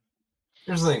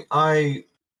 Here's the thing, I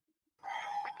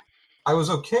was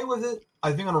okay with it.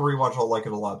 I think on a rewatch I'll like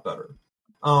it a lot better.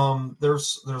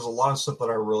 There's a lot of stuff that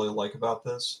I really like about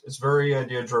this. It's very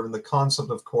idea driven. The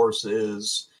concept, of course,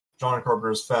 is John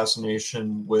Carpenter's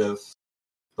fascination with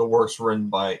the works written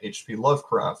by H.P.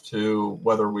 Lovecraft, who,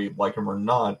 whether we like him or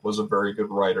not, was a very good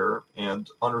writer and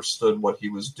understood what he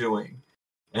was doing,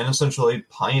 and essentially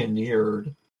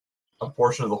pioneered a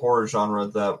portion of the horror genre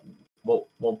that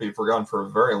won't be forgotten for a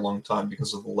very long time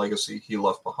because of the legacy he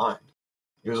left behind.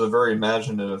 He was a very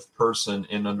imaginative person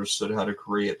and understood how to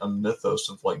create a mythos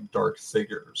of like dark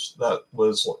figures that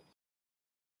was,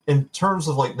 in terms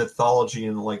of like mythology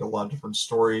and like a lot of different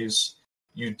stories,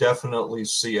 you definitely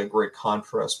see a great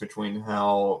contrast between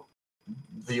how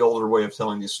the older way of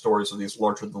telling these stories of these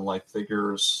larger than life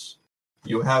figures,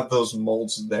 you have those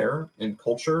molds there in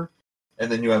culture, and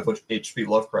then you have what H.P.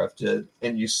 Lovecraft did,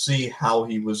 and you see how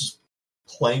he was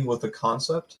playing with the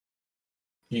concept.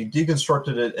 He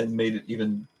deconstructed it and made it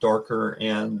even darker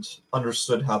and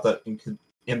understood how that could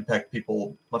impact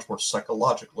people much more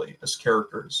psychologically as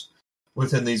characters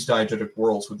within these diegetic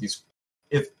worlds with these,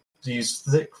 if these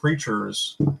thick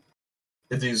creatures,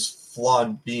 if these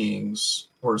flawed beings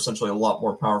were essentially a lot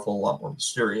more powerful, a lot more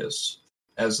mysterious,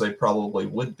 as they probably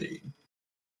would be,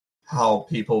 how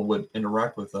people would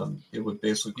interact with them, it would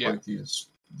basically create these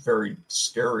very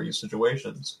scary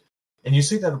situations. And you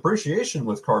see that appreciation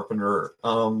with Carpenter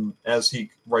as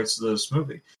he writes this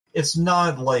movie. It's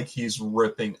not like he's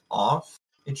ripping off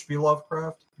H.P.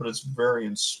 Lovecraft, but it's very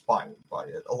inspired by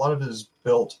it. A lot of it is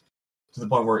built to the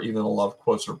point where even a lot of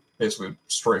quotes are basically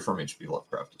straight from H.P.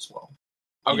 Lovecraft as well.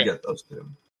 Okay. You get those too.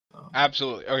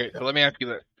 Absolutely. Okay, so let me ask you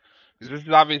this. This is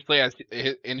obviously, as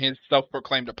in his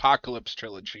self-proclaimed Apocalypse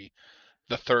trilogy,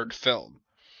 the third film.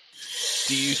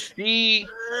 Do you see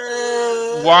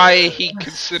why he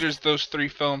considers those three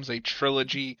films a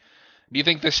trilogy? Do you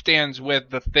think this stands with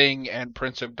The Thing and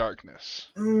Prince of Darkness?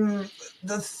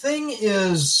 The Thing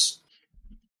is,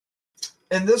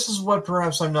 and this is what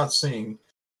perhaps I'm not seeing,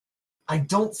 I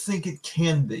don't think it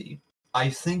can be. I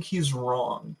think he's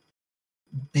wrong.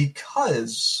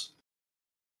 Because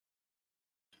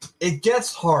it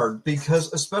gets hard,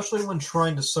 because especially when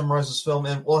trying to summarize this film,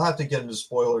 and we'll have to get into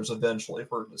spoilers eventually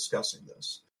if we're discussing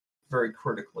this very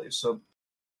critically. So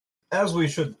as we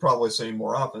should probably say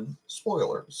more often,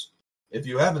 spoilers. If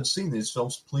you haven't seen these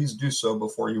films, please do so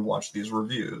before you watch these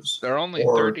reviews. They're only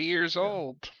 30 years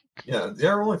old. Yeah,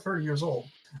 they're only 30 years old.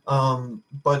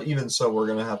 But even so, we're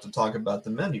going to have to talk about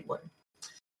them anyway.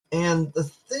 And the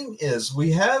thing is,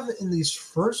 we have in these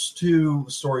first two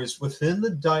stories within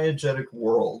the diegetic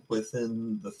world,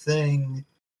 within The Thing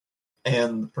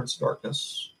and Prince of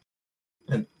Darkness,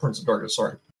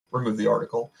 remove the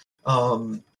article.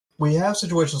 We have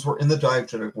situations where in the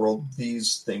diegetic world,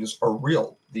 these things are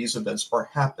real. These events are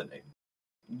happening.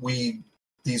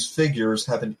 These figures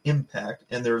have an impact,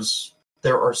 and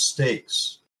there are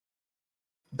stakes.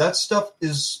 That stuff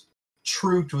is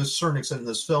true to a certain extent in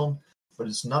this film, but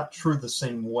it's not true the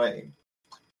same way.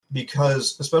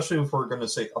 Because, especially if we're going to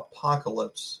say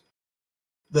apocalypse,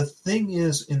 the thing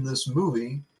is, in this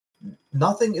movie,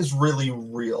 nothing is really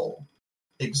real.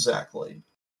 Exactly.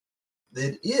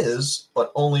 It is,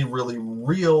 but only really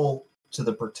real to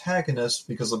the protagonist,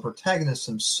 because the protagonist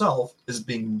himself is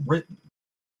being written.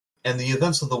 And the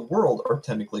events of the world are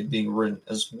technically being written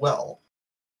as well.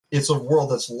 It's a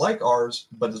world that's like ours,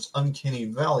 but it's Uncanny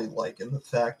Valley-like in the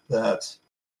fact that,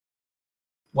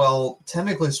 well,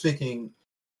 technically speaking,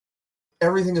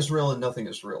 everything is real and nothing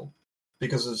is real.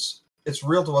 Because it's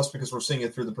real to us because we're seeing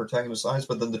it through the protagonist's eyes,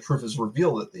 but then the truth is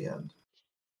revealed at the end.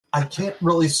 I can't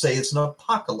really say it's an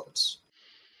apocalypse.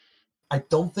 I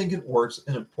don't think it works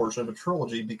in a portion of a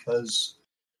trilogy because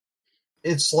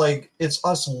it's like it's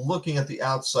us looking at the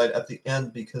outside at the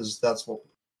end because that's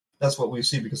what we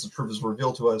see because the truth is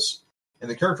revealed to us,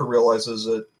 and the character realizes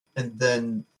it, and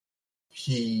then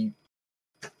he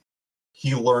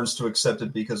learns to accept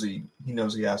it because he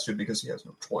knows he has to because he has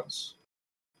no choice.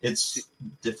 It's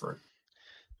different.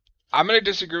 I'm going to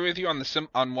disagree with you on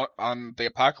the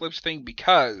apocalypse thing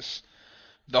because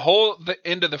the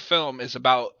end of the film is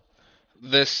about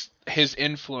his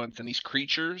influence and these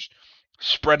creatures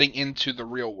spreading into the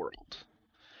real world.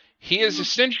 He is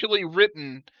essentially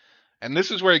written, and this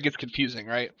is where it gets confusing,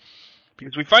 right?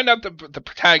 Because we find out the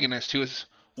protagonist, who is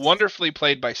wonderfully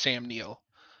played by Sam Neill.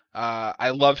 I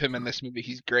love him in this movie.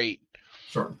 He's great.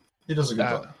 Sure. He does a good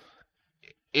job.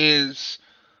 Is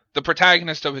the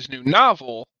protagonist of his new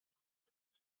novel,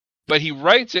 but he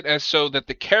writes it as so that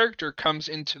the character comes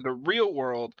into the real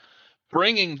world,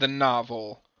 bringing the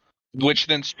novel, which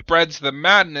then spreads the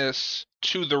madness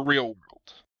to the real world.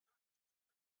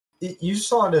 You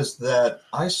saw it as that.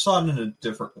 I saw it in a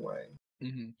different way.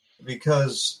 Mm-hmm.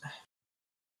 Because,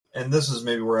 and this is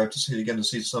maybe where I have to see it again to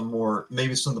see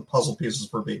maybe some of the puzzle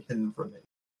pieces were being hidden from me.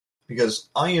 Because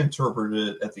I interpreted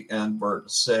it at the end where to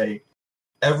say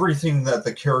everything that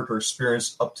the character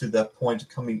experienced up to that point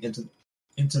coming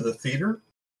into the theater,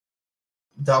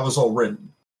 that was all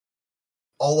written.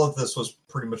 All of this was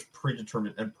pretty much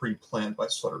predetermined and pre-planned by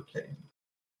Sutter Kane.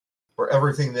 Where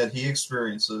everything that he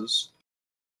experiences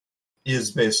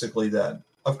is basically that.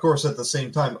 Of course, at the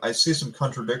same time, I see some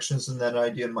contradictions in that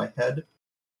idea in my head,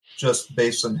 just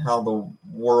based on how the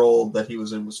world that he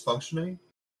was in was functioning.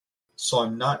 So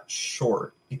I'm not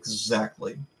sure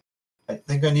exactly. I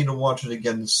think I need to watch it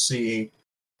again to see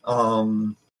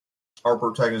our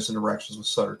protagonist's interactions with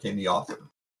Sutter Kane, the author.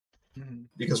 Mm-hmm.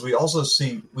 Because we also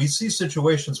see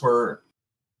situations where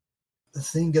the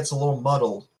thing gets a little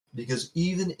muddled, because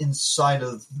even inside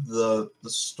of the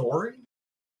story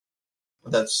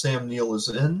that Sam Neill is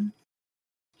in,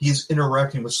 he's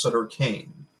interacting with Sutter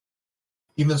Kane.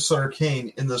 Even Sutter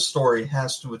Kane in the story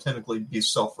has to technically be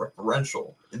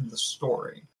self-referential in the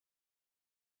story.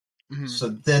 Mm-hmm. So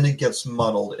then it gets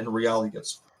muddled and reality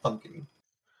gets funky.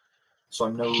 So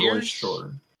I'm not really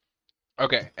sure.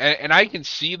 Okay, and I can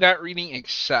see that reading,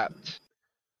 except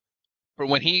for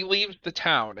when he leaves the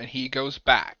town and he goes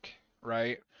back,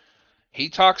 right? He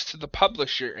talks to the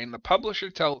publisher, and the publisher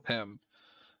tells him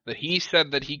that he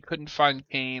said that he couldn't find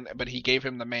Kane, but he gave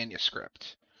him the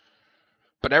manuscript.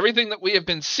 But everything that we have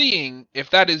been seeing,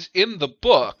 if that is in the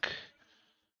book,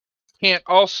 can't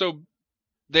also...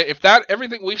 If that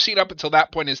everything we've seen up until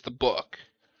that point is the book,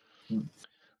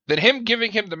 then him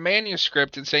giving him the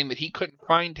manuscript and saying that he couldn't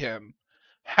find him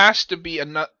has to be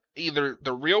either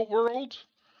the real world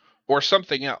or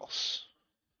something else.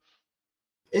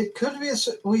 It could be.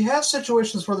 We have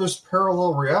situations where there's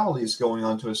parallel realities going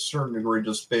on to a certain degree,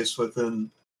 just based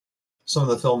within some of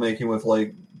the filmmaking with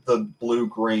like the blue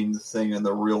grain thing and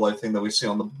the real life thing that we see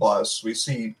on the bus. We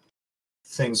see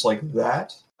things like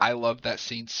that. I love that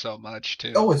scene so much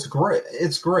too. Oh, it's great!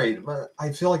 It's great, but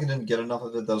I feel like I didn't get enough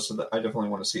of it though, so that I definitely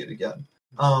want to see it again.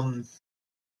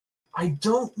 I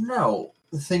don't know.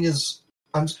 The thing is,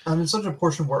 I'm in such a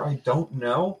portion where I don't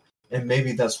know, and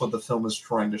maybe that's what the film is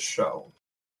trying to show.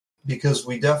 because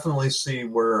we definitely see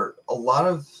where a lot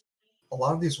of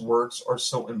these works are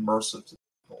so immersive to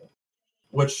people,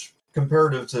 which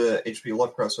comparative to H.P.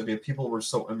 Lovecraft's idea, people were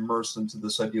so immersed into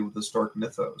this idea with this dark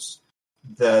mythos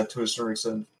that to a certain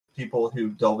extent, people who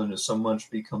delve into so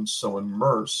much become so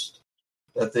immersed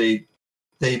that they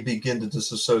begin to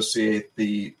disassociate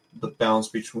the balance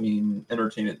between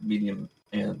entertainment medium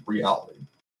and reality,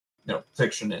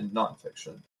 fiction and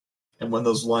nonfiction. And when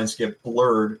those lines get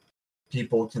blurred,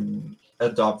 people can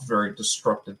adopt very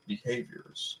destructive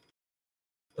behaviors,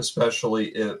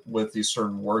 especially with these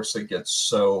certain works that get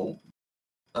so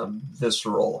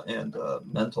visceral and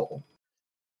mental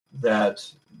that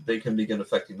they can begin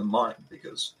affecting the mind,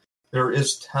 because there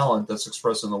is talent that's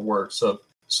expressed in the works of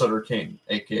Sutter Kane,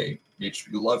 aka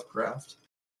H.P. Lovecraft.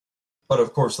 But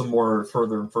of course, the more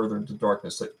further and further into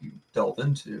darkness that you delve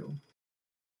into,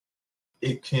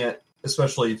 it can't,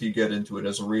 especially if you get into it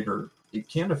as a reader, it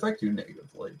can affect you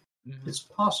negatively. Mm-hmm. It's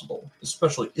possible,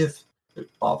 especially if the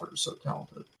author is so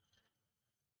talented.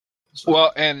 So.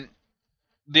 Well, and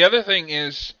the other thing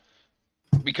is,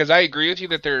 because I agree with you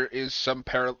that there is some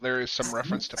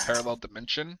reference to parallel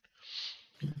dimension.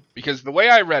 Because the way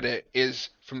I read it is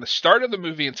from the start of the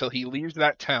movie until he leaves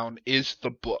that town is the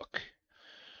book.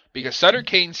 Because Sutter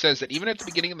Kane says that even at the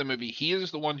beginning of the movie, he is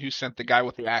the one who sent the guy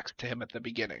with the axe to him at the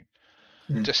beginning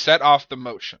to set off the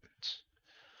motions.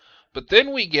 But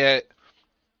then we get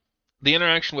the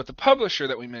interaction with the publisher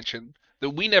that we mentioned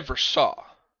that we never saw.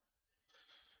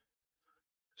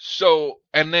 So,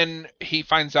 and then he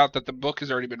finds out that the book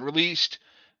has already been released,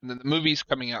 and then the movie's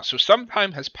coming out. So some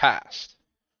time has passed.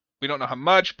 We don't know how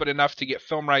much, but enough to get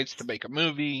film rights to make a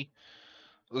movie.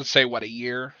 Let's say, a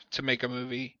year to make a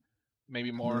movie?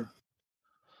 Maybe more.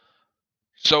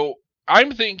 So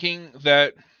I'm thinking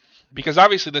that, because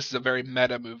obviously this is a very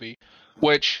meta movie,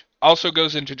 which also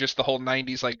goes into just the whole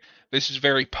 90s, like, this is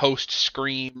very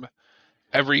post-Scream.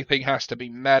 Everything has to be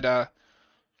meta,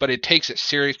 but it takes it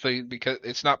seriously because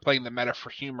it's not playing the meta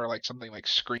for humor like something like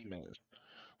Scream is,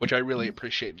 which I really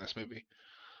appreciate in this movie.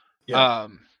 Yeah.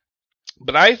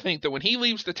 But I think that when he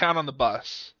leaves the town on the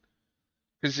bus,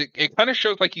 because it kind of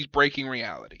shows like he's breaking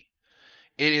reality.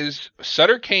 It is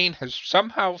Sutter Kane has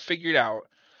somehow figured out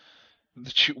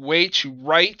the way to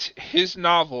write his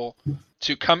novel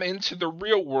to come into the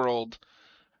real world.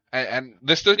 And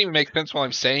this doesn't even make sense while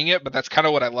I'm saying it, but that's kind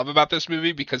of what I love about this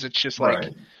movie, because it's just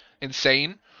like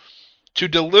insane. To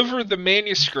deliver the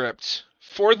manuscript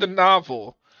for the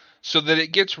novel so that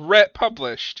it gets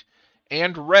published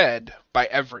and read by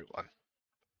everyone.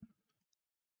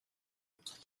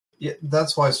 Yeah,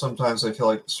 that's why sometimes I feel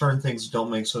like certain things don't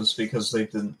make sense because they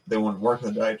wouldn't work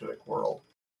in the diegetic world.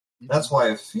 That's why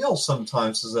I feel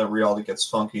sometimes is that reality gets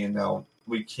funky, and now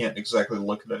we can't exactly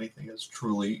look at anything as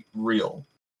truly real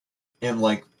in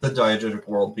like the diegetic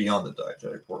world beyond the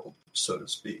diegetic world, so to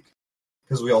speak.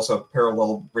 Because we also have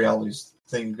parallel realities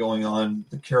thing going on.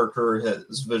 The character,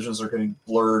 his visions are getting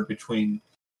blurred between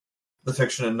the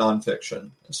fiction and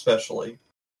nonfiction, especially.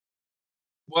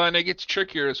 Well, and it gets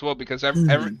trickier as well because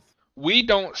we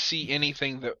don't see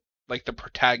anything that like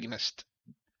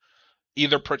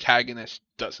either protagonist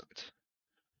doesn't.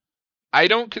 I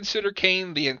don't consider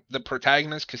Kane the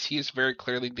protagonist because he is very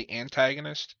clearly the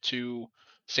antagonist to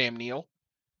Sam Neill.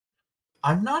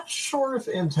 I'm not sure if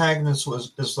antagonist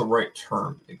is the right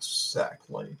term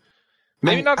exactly.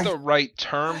 Maybe not the right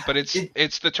term, but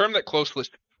it's the term that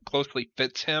closely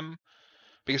fits him.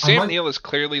 Because Sam Neill is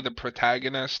clearly the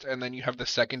protagonist, and then you have the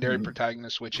secondary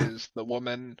protagonist, which is the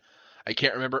woman. I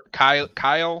can't remember.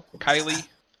 Kylie.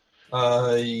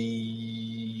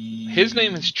 His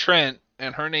name is Trent,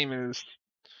 and her name is.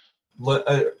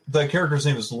 The character's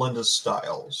name is Linda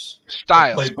Stiles.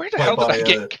 Where the hell did I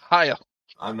get Kyle?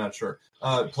 I'm not sure.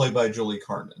 Played by Julie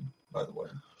Carmen, by the way.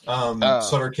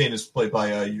 Sutter Kane is played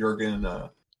by Jurgen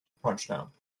Punchdown.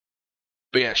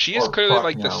 But yeah, she is clearly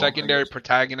like the secondary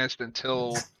protagonist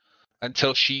until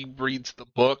she reads the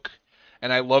book.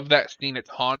 And I love that scene. It's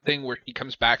haunting where he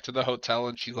comes back to the hotel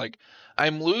and she's like,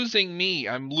 I'm losing me.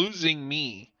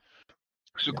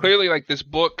 So clearly like this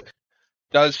book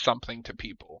does something to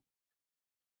people.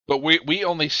 But we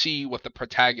only see what the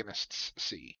protagonists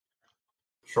see.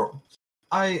 Sure.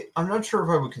 I'm not sure if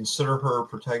I would consider her a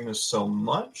protagonist so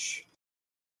much,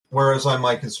 whereas I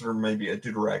might consider maybe a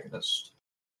deuteragonist.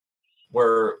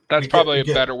 Where that's probably a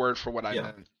better word for what I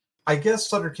meant. I guess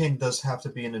Sutter Kane does have to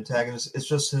be an antagonist. It's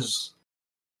just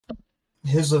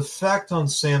his effect on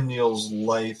Sam Neill's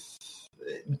life,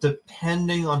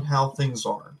 depending on how things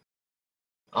are.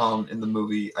 In the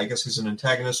movie, I guess he's an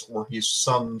antagonist or he's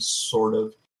some sort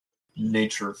of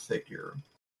nature figure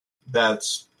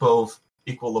that's both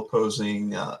equal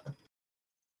opposing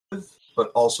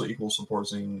but also equal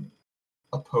supporting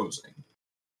opposing.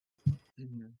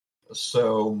 Mm-hmm.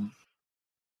 So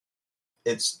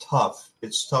it's tough.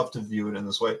 It's tough to view it in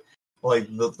this way. Like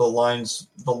the lines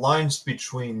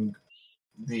between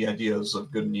the ideas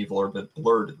of good and evil are a bit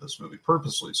blurred in this movie,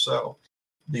 purposely so,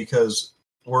 because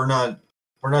we're not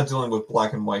dealing with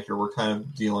black and white here. We're kind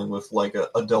of dealing with like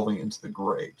a delving into the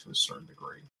gray to a certain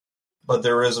degree. But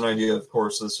there is an idea, of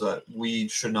course, is that we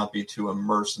should not be too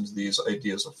immersed into these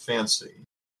ideas of fancy,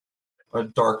 a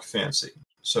dark fancy,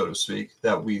 so to speak,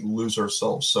 that we lose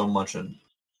ourselves so much and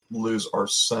lose our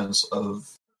sense of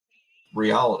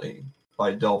reality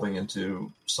by delving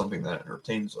into something that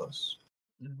entertains us.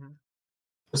 Mm-hmm.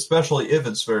 Especially if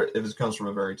it comes from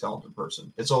a very talented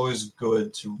person. It's always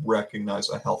good to recognize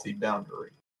a healthy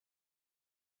boundary.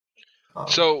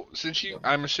 So, since Yeah.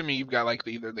 I'm assuming you've got like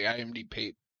either the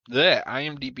IMDb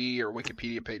or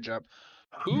Wikipedia page up.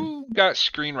 Who got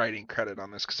screenwriting credit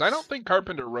on this? Because I don't think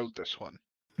Carpenter wrote this one.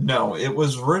 No, it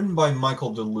was written by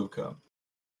Michael DeLuca.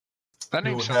 That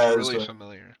name who sounds has really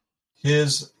familiar.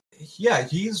 he's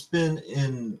been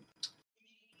in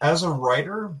as a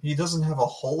writer. He doesn't have a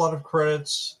whole lot of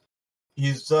credits.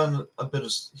 He's done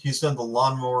The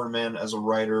Lawnmower Man as a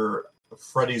writer,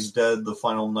 Freddy's Dead, The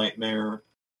Final Nightmare,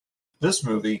 this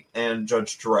movie, and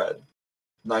Judge Dredd,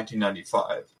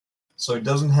 1995. So he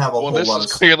doesn't have a whole lot of... Well,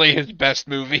 this is clearly his best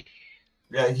movie.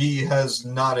 Yeah, he has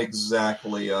not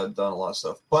exactly done a lot of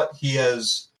stuff, but he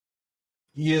has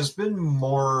been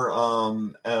more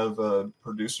of a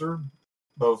producer,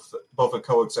 both a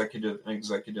co-executive, an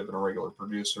executive, and a regular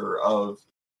producer of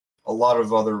a lot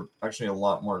of other, actually a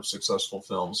lot more successful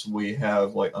films. We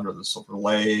have like Under the Silver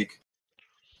Lake,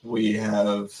 we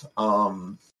have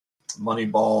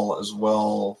Moneyball as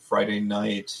well, Friday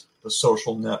Night, The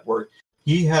Social Network.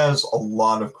 He has a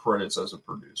lot of credits as a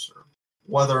producer.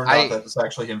 Whether or not that is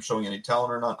actually him showing any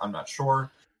talent or not, I'm not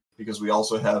sure, because we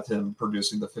also have him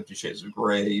producing the 50 Shades of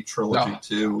Grey trilogy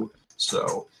too.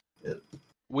 So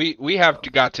we have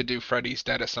got to do Freddy's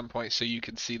Dead at some point so you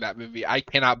can see that movie. I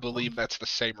cannot believe that's the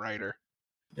same writer.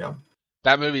 Yeah.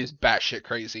 That movie is batshit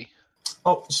crazy.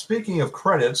 Oh, speaking of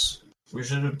credits, we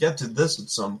should get to this at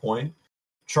some point.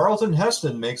 Charlton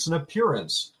Heston makes an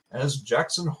appearance as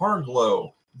Jackson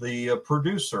Harglow, the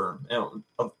producer,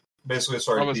 basically,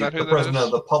 the president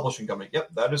of the publishing company. Yep,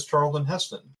 that is Charlton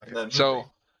Heston. In that movie.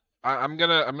 So, I'm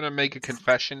gonna make a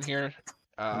confession here.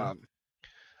 I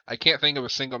can't think of a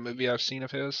single movie I've seen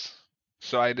of his,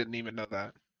 so I didn't even know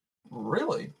that.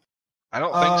 Really? I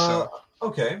don't think so.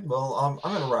 Okay, well, I'm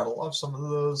gonna rattle off some of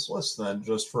those lists then,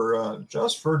 just for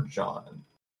John.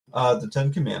 The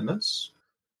Ten Commandments.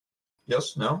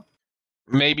 Yes, no.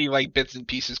 Maybe like bits and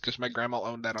pieces because my grandma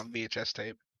owned that on VHS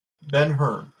tape.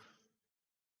 Ben-Hur.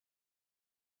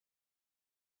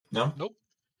 No. Nope.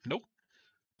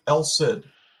 El Cid.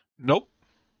 Nope.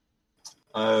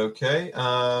 Okay.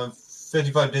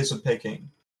 55 Days of Peking.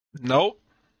 Nope.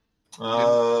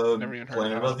 Never even heard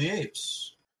Planet of the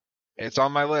Apes. It's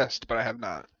on my list, but I have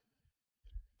not.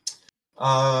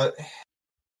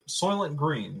 Soylent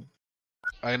Green.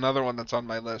 Another one that's on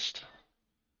my list.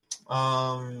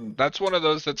 That's one of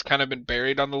those that's kind of been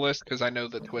buried on the list because I know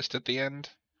the twist at the end.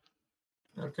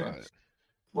 Okay.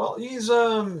 Well, he's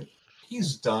done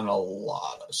a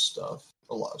lot of stuff.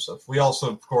 We also,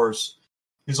 of course,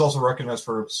 he's also recognized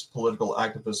for his political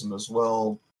activism as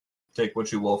well. Take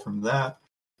what you will from that.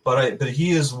 But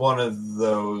he is one of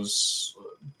those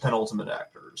penultimate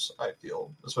actors, I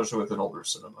feel, especially with an older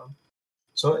cinema.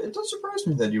 So it does surprise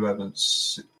me that you haven't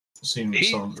seen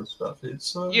some of this stuff.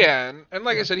 It's and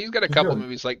like I said, he's got a couple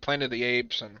movies like Planet of the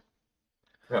Apes, and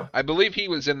I believe he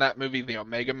was in that movie, The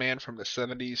Omega Man from the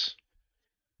 70s.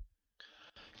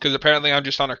 Because apparently I'm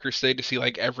just on a crusade to see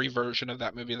like every version of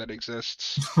that movie that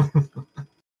exists.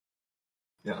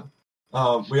 Yeah.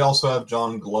 We also have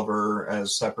John Glover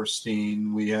as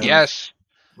Saperstein. We have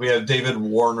David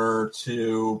Warner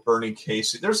to Bernie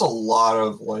Casey. There's a lot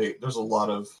of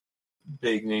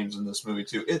big names in this movie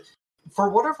too. For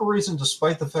whatever reason,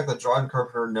 despite the fact that John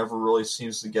Carpenter never really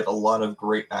seems to get a lot of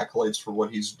great accolades for what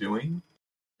he's doing,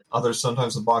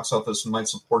 sometimes the box office might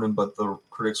support him, but the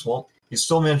critics won't. He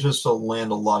still manages to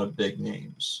land a lot of big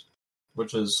names,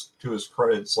 which is, to his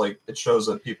credit, it shows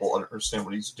that people understand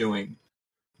what he's doing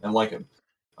and like him.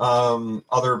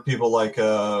 Other people like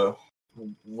Wilhelm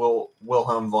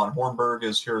von Hornburg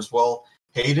is here as well.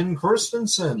 Hayden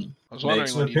Christensen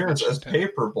makes an appearance as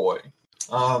Paperboy.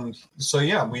 So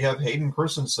yeah, we have Hayden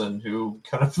Christensen, who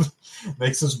kind of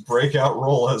makes his breakout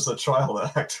role as a child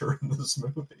actor in this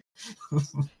movie.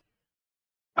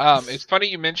 It's funny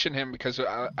you mention him because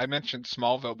I mentioned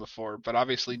Smallville before, but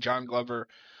obviously John Glover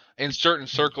in certain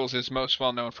circles is most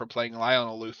well known for playing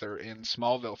Lionel Luthor in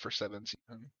Smallville for 7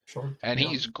 seasons, Sure. and Yeah.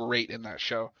 he's great in that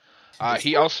show. It's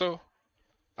He weird. also,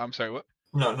 I'm sorry, what?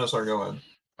 No, sorry, go ahead.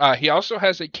 He also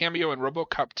has a cameo in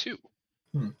RoboCop 2.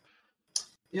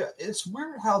 Yeah, it's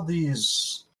weird how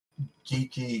these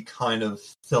geeky kind of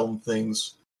film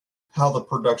things, how the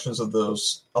productions of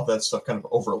that stuff kind of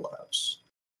overlaps.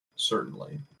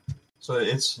 Certainly, so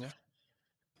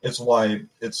it's why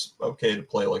it's okay to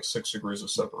play like 6 Degrees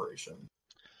of Separation.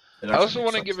 I also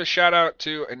want to give a shout out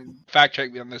to, and fact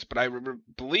check me on this, but I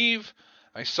believe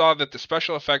I saw that the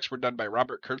special effects were done by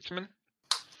Robert Kurtzman.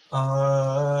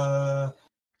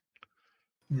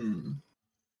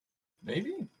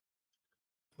 Maybe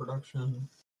production.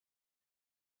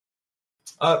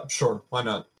 Sure, why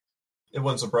not? It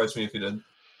wouldn't surprise me if you did.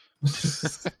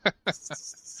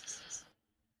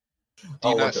 Do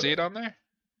you not see it on there?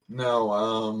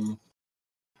 No.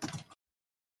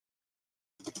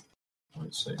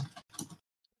 Let's see.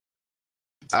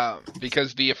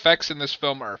 Because the effects in this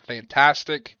film are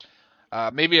fantastic.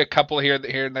 Maybe a couple here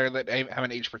and there that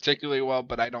haven't aged particularly well,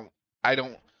 but I don't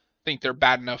think they're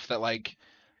bad enough that like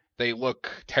they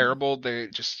look terrible. They're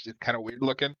just kind of weird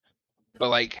looking. But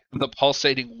like the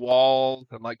pulsating walls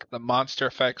and like the monster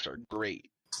effects are great.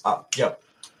 Yeah.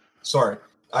 Sorry,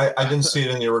 I didn't see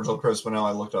it in the original credits, but now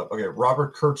I looked up. Okay,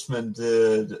 Robert Kurtzman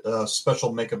did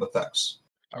special makeup effects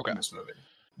in this movie.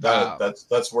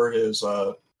 That's where his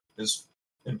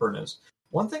imprint is.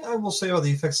 One thing I will say about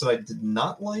the effects that I did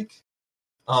not like,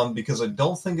 because I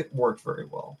don't think it worked very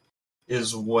well,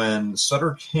 is when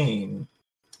Sutter Kane,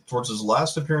 towards his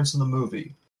last appearance in the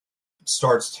movie,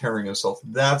 starts tearing himself.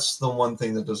 That's the one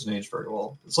thing that doesn't age very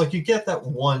well. It's like you get that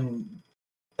one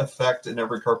effect in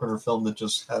every Carpenter film that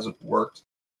just hasn't worked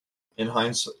in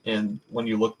hindsight, and when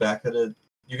you look back at it,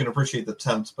 you can appreciate the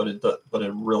attempt, but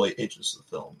it really ages the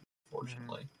film,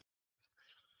 unfortunately.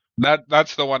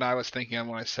 That's the one I was thinking of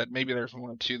when I said maybe there's one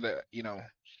or two that, you know,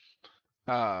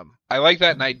 I like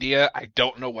that in idea. I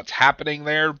don't know what's happening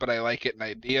there, but I like it in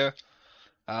idea.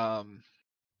 But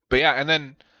yeah, and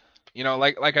then, you know,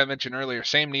 like I mentioned earlier,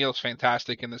 Sam Neill's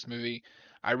fantastic in this movie.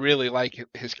 I really like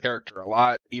his character a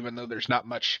lot, even though there's not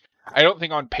much. I don't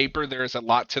think on paper there's a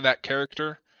lot to that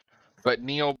character, but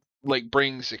Neill like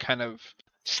brings a kind of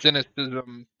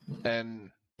cynicism and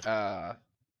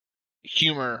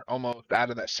humor almost out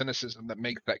of that cynicism that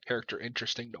makes that character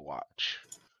interesting to watch.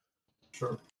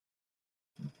 Sure.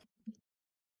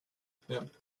 Yeah.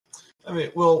 I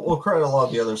mean, we'll credit a lot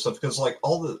of the other stuff because like a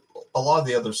lot of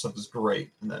the other stuff is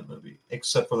great in that movie,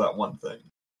 except for that one thing.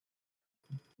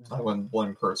 I wouldn't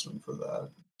blame Kurtzman for that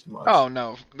too much. Oh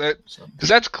no, because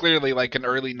that's clearly like an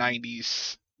early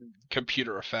 '90s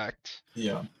computer effect.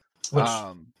 Yeah,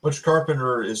 which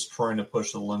Carpenter is trying to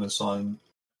push the limits on,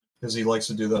 because he likes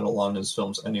to do that a lot in his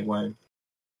films anyway.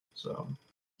 So,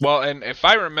 well, and if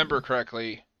I remember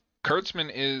correctly,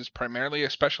 Kurtzman is primarily a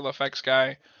special effects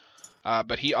guy,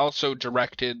 but he also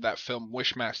directed that film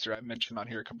Wishmaster I mentioned on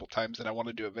here a couple times that I want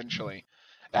to do eventually.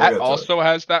 That also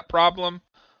has that problem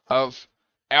of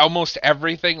almost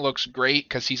everything looks great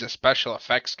because he's a special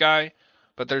effects guy,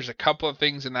 but there's a couple of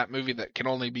things in that movie that can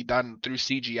only be done through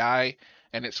CGI,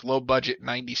 and it's low budget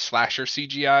 90s slasher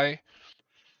CGI.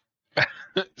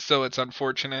 So it's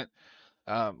unfortunate.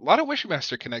 A lot of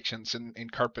Wishmaster connections in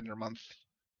Carpenter month.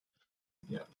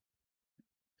 Yeah.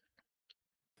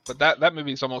 But that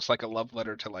movie is almost like a love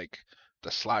letter to like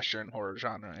the slasher and horror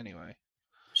genre anyway.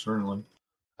 Certainly.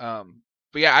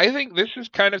 But yeah, I think this is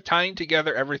kind of tying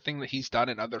together everything that he's done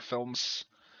in other films,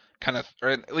 kind of, or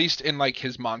at least in like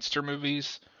his monster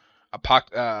movies,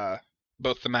 both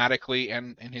thematically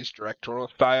and in his directorial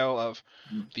style of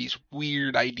these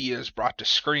weird ideas brought to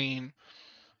screen,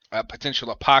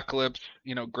 potential apocalypse,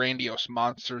 you know, grandiose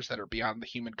monsters that are beyond the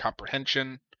human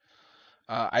comprehension.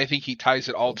 I think he ties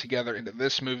it all together into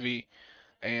this movie,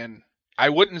 and I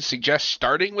wouldn't suggest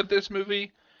starting with this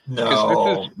movie.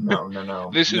 No.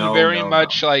 This is very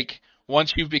much like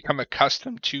once you've become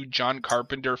accustomed to John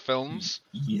Carpenter films.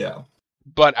 Yeah.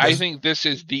 But I think this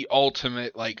is the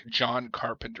ultimate like John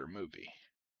Carpenter movie.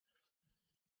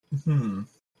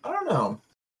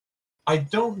 I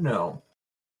don't know.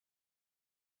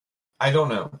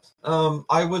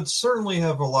 I would certainly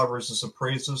have a lot of reasons to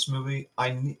praise this movie.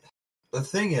 The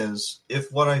thing is,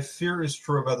 if what I fear is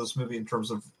true about this movie in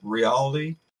terms of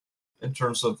reality, in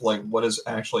terms of like what is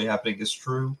actually happening is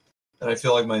true, then I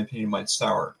feel like my opinion might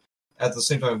sour. At the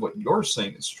same time, if what you're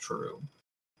saying is true,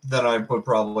 then I would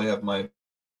probably have my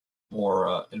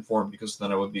more informed, because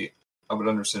then I would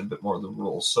understand a bit more of the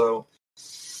rules. So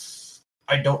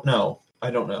I don't know.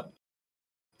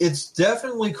 It's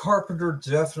definitely Carpenter,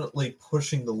 definitely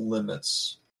pushing the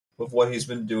limits with what he's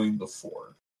been doing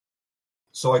before.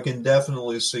 So I can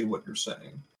definitely see what you're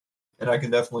saying. And I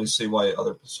can definitely see why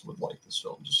other people would like this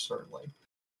film, just certainly.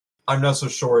 I'm not so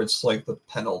sure it's like the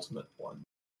penultimate one.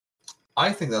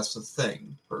 I think that's the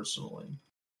thing, personally.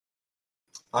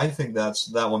 I think that's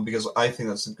that one because I think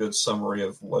that's a good summary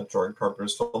of what John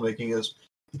Carpenter's filmmaking is.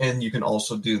 And you can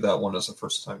also do that one as a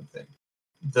first-time thing.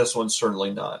 This one's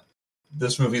certainly not.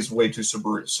 This movie is way too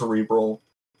cerebral.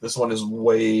 This one is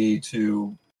way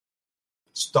too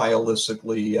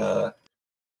stylistically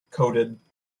coded,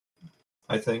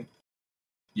 I think.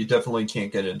 You definitely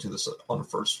can't get into this on the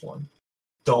first one.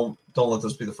 Don't let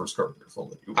this be the first Carpenter film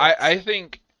that you watch. I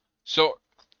think so,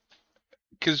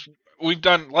 because we've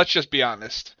done. Let's just be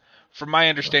honest. From my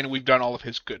understanding, we've done all of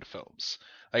his good films.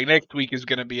 Like next week is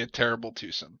going to be a terrible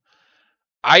twosome.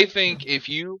 I think if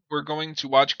you were going to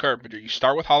watch Carpenter, you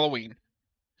start with Halloween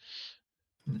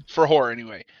for horror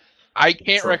anyway. I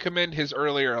can't recommend his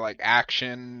earlier like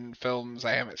action films.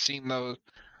 I haven't seen those.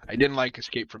 I didn't like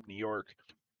Escape from New York,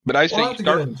 but I say I'll have to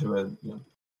get into it.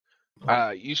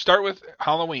 Yeah. You start with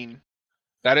Halloween.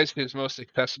 That is his most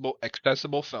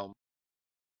accessible film.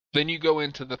 Then you go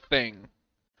into The Thing,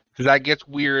 because that gets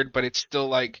weird, but it's still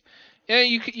like, yeah,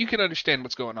 you can understand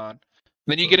what's going on.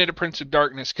 Then you get into Prince of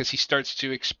Darkness because he starts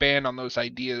to expand on those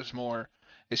ideas more.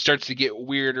 It starts to get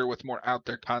weirder with more out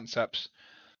there concepts.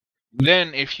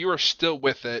 Then, if you are still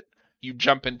with it, you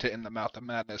jump into In the Mouth of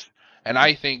Madness, and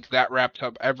I think that wraps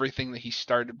up everything that he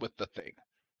started with The Thing.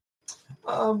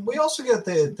 We also get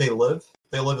They Live.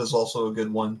 They Live is also a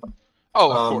good one.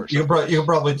 Oh, of course. You can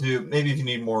probably do, maybe if you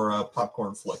need more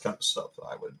popcorn flick kind of stuff,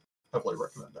 I would heavily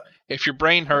recommend that. If your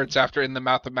brain hurts after In the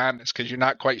Mouth of Madness because you're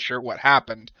not quite sure what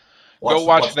happened, go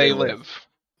watch They Live.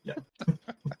 Yeah.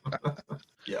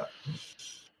 Yeah.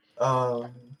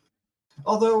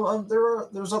 Although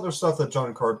there's other stuff that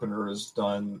John Carpenter has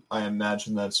done, I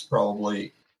imagine that's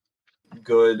probably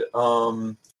good,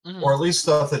 or at least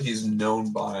stuff that he's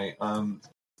known by.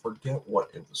 Forget what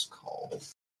it was called.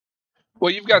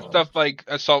 Well, you've got stuff like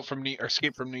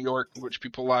Escape from New York, which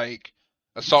people like,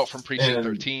 Assault from Precinct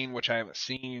 13, which I haven't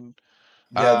seen.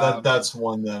 Yeah, that's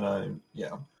one that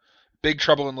Big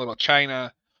Trouble in Little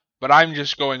China, but I'm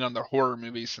just going on the horror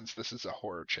movies since this is a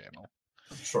horror channel.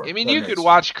 Sure. I mean, you could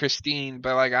watch Christine,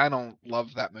 but like I don't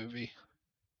love that movie.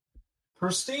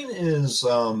 Christine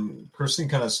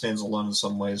kind of stands alone in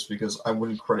some ways because I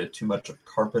wouldn't credit too much of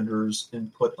Carpenter's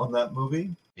input on that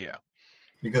movie. Yeah.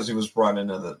 Because he was brought in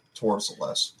towards the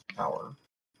last hour,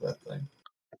 that thing.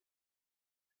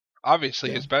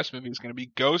 Obviously, his best movie is going to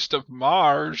be Ghost of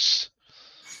Mars.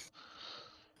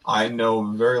 I know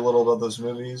very little about those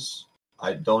movies.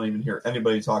 I don't even hear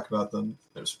anybody talk about them.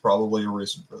 There's probably a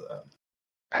reason for that.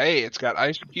 Hey, it's got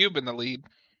Ice Cube in the lead.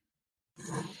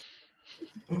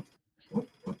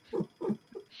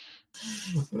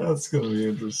 That's going to be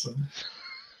interesting.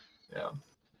 Yeah.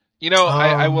 You know,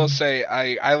 I will say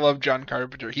I love John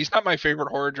Carpenter. He's not my favorite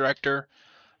horror director.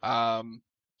 I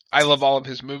love all of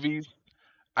his movies.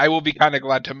 I will be kind of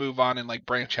glad to move on and like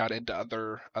branch out into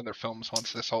other films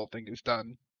once this whole thing is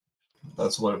done.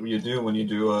 That's what you do when you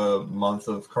do a month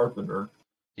of Carpenter.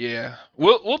 Yeah,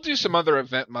 we'll do some other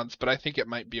event months, but I think it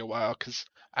might be a while because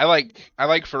I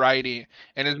like variety.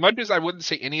 And as much as I wouldn't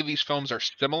say any of these films are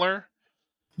similar,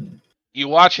 you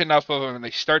watch enough of them and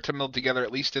they start to meld together,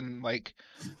 at least in like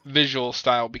visual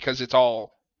style, because it's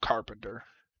all Carpenter.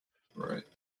 Right.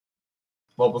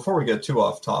 Well, before we get too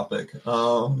off topic,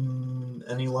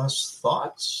 any last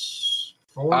thoughts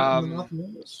for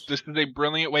this is a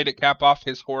brilliant way to cap off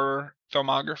his horror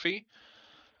filmography.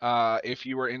 If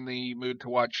you are in the mood to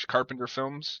watch Carpenter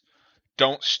films,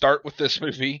 don't start with this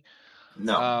movie.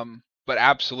 No. But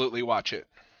absolutely watch it.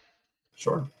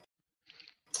 Sure.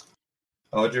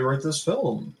 How would you rate this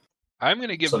film? I'm going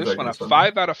to give this one a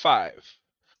 5 out of 5. And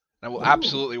I will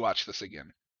absolutely watch this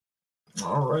again.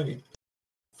 All right.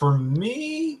 For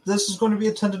me, this is going to be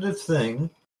a tentative thing.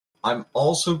 I'm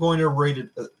also going to rate it.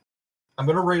 I'm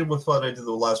going to rate it with what I did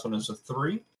the last one as a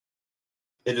 3.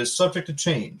 It is subject to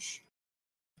change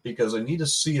because I need to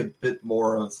see a bit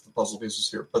more of the puzzle pieces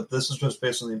here. But this is just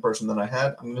based on the impression that I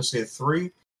had. I'm going to say a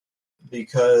 3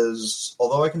 because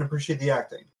although I can appreciate the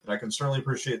acting and I can certainly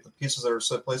appreciate the pieces that are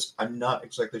set in place, I'm not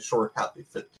exactly sure how they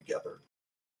fit together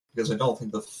because I don't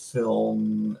think the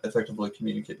film effectively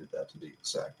communicated that to me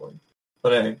exactly.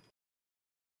 But anyway,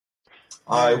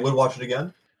 I would watch it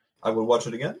again.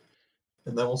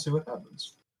 And then we'll see what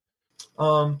happens.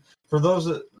 For those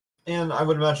that, and I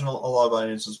would imagine a lot of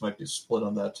audiences might be split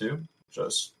on that too.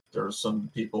 Just there are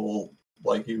some people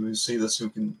like you who see this who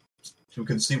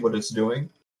can see what it's doing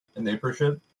and they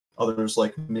appreciate it. Others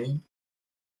like me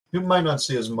who might not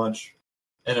see as much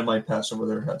and it might pass over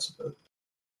their heads a bit.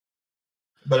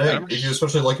 But hey, I'm if you just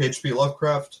especially like H.P.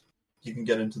 Lovecraft, you can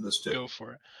get into this too. go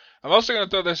for it. I'm also going to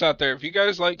throw this out there. If you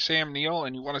guys like Sam Neill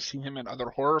and you want to see him in other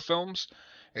horror films,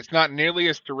 it's not nearly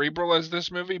as cerebral as this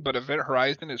movie, but Event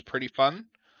Horizon is pretty fun.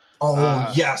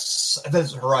 Oh, yes!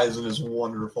 Event Horizon is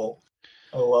wonderful.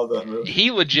 I love that movie.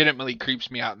 He legitimately creeps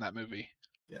me out in that movie.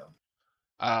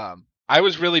 Yeah. I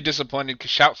was really disappointed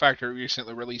because Shout Factory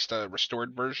recently released a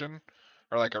restored version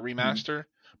or like a remaster,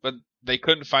 but they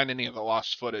couldn't find any of the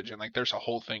lost footage, and like there's a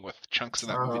whole thing with chunks of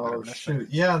that movie that are Oh, missing. shoot.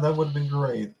 Yeah, that would have been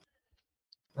great.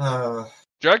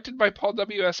 Directed by Paul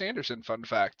W.S. Anderson, fun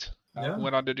fact. Yeah. Who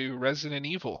went on to do Resident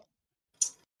Evil.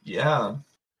 Yeah.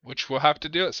 Which we'll have to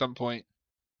do at some point.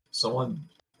 Someone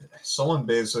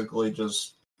basically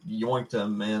just yoinked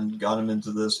him and got him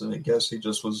into this, and I guess he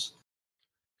just was.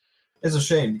 It's a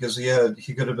shame because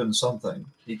he could have been something.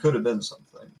 He could have been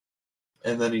something,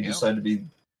 and then he decided to be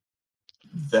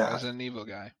that. Resident Evil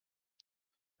guy.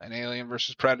 An Alien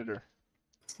versus Predator.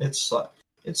 It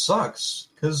sucks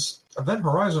because Event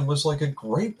Horizon was like a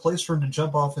great place for him to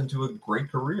jump off into a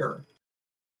great career.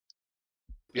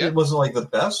 Yeah. It wasn't like the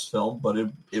best film, but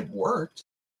it worked.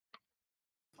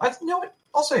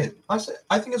 I'll say it.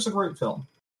 I think it's a great film.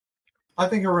 I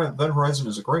think Event Horizon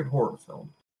is a great horror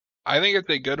film. I think it's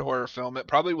a good horror film. It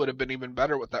probably would have been even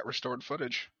better with that restored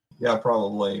footage. Yeah,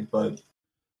 probably, but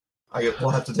we'll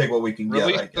have to take what we can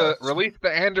get. Release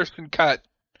the Anderson cut.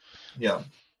 Yeah.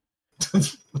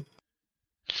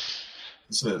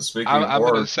 Speaking I'm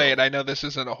going to say it. I know this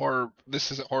isn't horror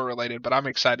related, but I'm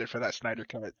excited for that Snyder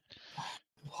cut.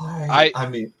 Why?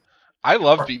 I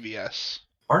love BVS.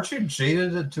 Aren't you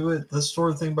jaded to it, this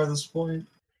sort of thing, by this point?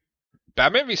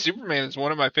 Batman v Superman is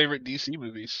one of my favorite DC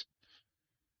movies.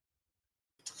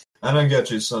 I don't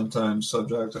get you sometimes,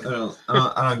 Subject. I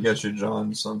don't get you,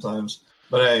 John, sometimes.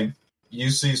 But hey, you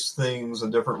see things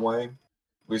a different way.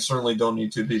 We certainly don't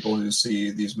need two people who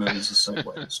see these movies the same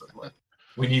way. Certainly,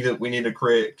 we need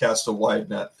to cast a wide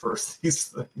net for these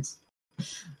things.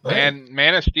 And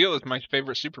Man of Steel is my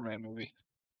favorite Superman movie.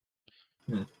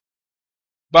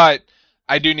 But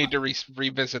I do need to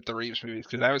revisit the Reeves movies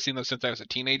because I haven't seen those since I was a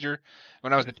teenager.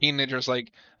 When I was a teenager, I was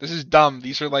like, "This is dumb.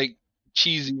 These are like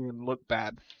cheesy and look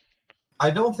bad." I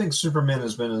don't think Superman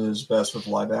has been at his best with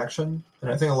live action,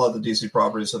 and I think a lot of the DC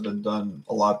properties have been done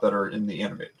a lot better in the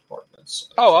animated departments.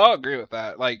 I'll agree with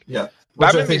that. Like, yeah,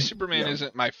 Batman v Superman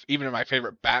isn't even my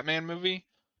favorite Batman movie,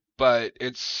 but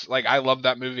it's like I love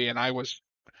that movie, and I was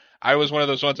one of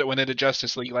those ones that went into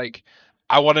Justice League. Like,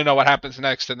 I want to know what happens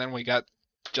next, and then we got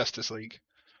Justice League.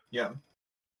 Yeah,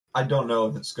 I don't know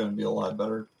if it's going to be a lot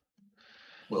better.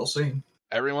 We'll see.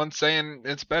 Everyone's saying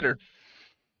it's better.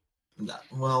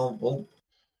 Well,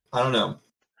 I don't know.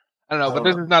 But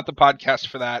this is not the podcast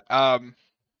for that.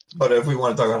 But if we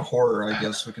want to talk about horror, I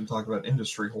guess we can talk about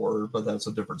industry horror, but that's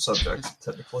a different subject,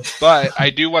 technically. But I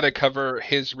do want to cover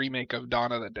his remake of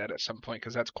Dawn of the Dead at some point,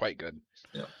 because that's quite good.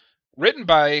 Yeah. Written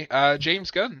by James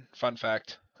Gunn, fun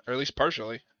fact. Or at least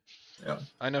partially. Yeah.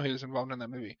 I know he was involved in that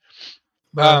movie.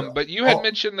 But you had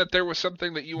mentioned that there was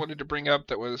something that you wanted to bring up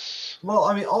that was... Well,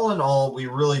 I mean, all in all, we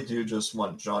really do just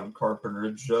want John Carpenter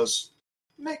to just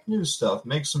make new stuff,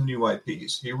 make some new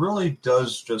IPs. He really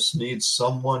does just need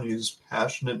someone who's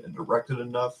passionate and directed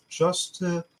enough just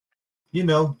to,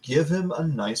 give him a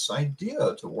nice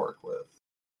idea to work with.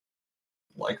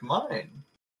 Like mine.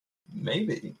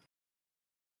 Maybe.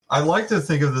 I like to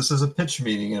think of this as a pitch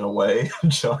meeting in a way,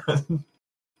 John.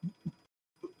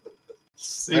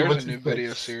 There's a new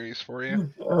video series for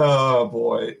you. Oh,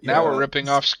 boy. Now we're ripping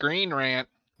off Screen Rant.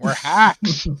 We're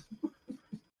hacks.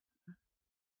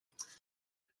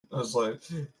 I was like,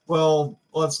 well,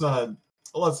 let's not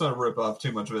rip off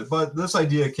too much of it. But this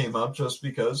idea came up just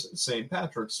because it's St.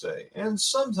 Patrick's Day. And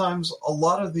sometimes a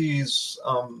lot of these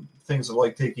things of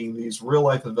like taking these real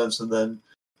life events and then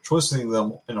twisting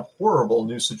them in a horrible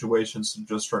new situations to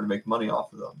just try to make money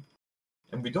off of them.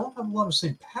 And we don't have a lot of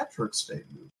St. Patrick's Day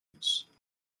movies.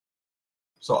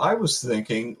 So I was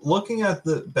thinking, looking at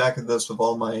the back of this with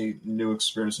all my new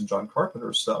experience in John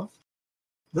Carpenter stuff,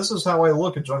 this is how I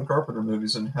look at John Carpenter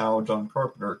movies and how John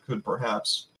Carpenter could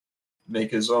perhaps make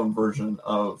his own version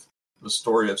of the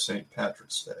story of St.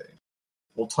 Patrick's Day.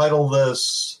 We'll title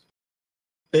this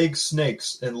Big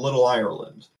Snakes in Little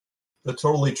Ireland, the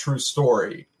totally true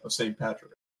story of St.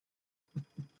 Patrick.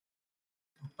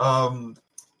 I'm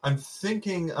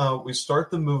thinking we start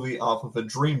the movie off of a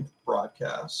dream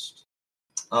broadcast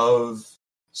of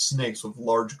snakes with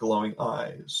large glowing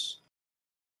eyes.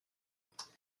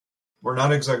 We're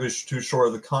not exactly too sure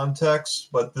of the context,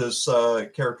 but this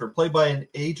character, played by an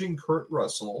aging Kurt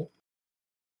Russell,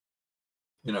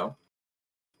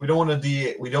 We don't want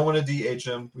to DH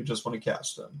him. We just want to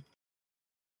cast him.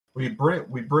 We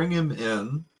bring him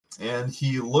in, and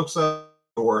he looks at the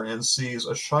door and sees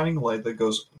a shining light that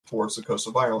goes towards the coast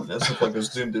of Ireland, as if like a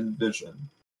zoomed-in vision.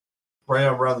 Right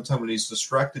around the time when he's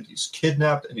distracted, he's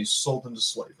kidnapped and he's sold into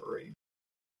slavery.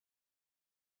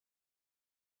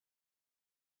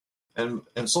 And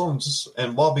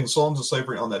while being sold into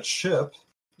slavery on that ship,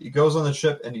 he goes on the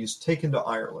ship and he's taken to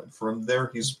Ireland. From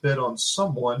there, he's bid on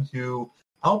someone who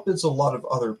outbids a lot of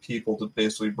other people to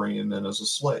basically bring him in as a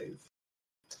slave.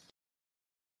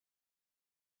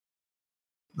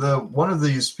 One of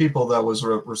these people that was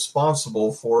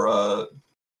responsible for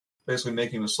basically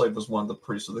making him a slave was one of the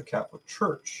priests of the Catholic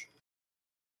Church.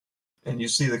 And you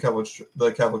see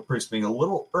the Catholic priest being a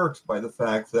little irked by the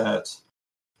fact that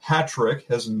Patrick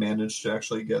has managed to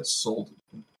actually get sold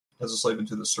as a slave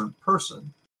into this certain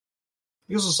person.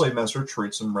 Because the slave master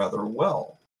treats him rather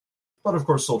well, but of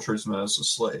course still treats him as a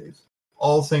slave.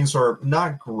 All things are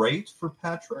not great for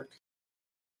Patrick,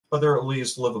 but they're at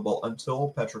least livable until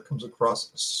Patrick comes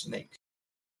across a snake.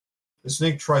 The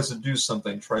snake tries to do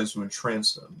something, tries to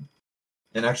entrance him,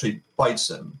 and actually bites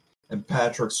him, and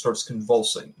Patrick starts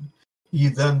convulsing. He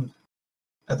then,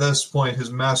 at this point,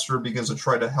 his master begins to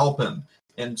try to help him,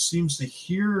 and seems to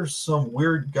hear some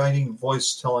weird guiding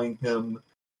voice telling him,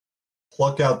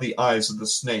 pluck out the eyes of the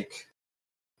snake,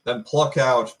 then pluck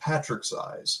out Patrick's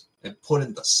eyes, and put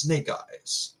in the snake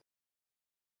eyes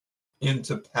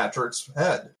into Patrick's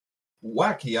head.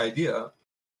 Wacky idea,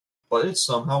 but it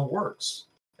somehow works.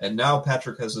 And now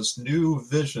Patrick has this new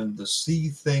vision to see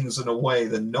things in a way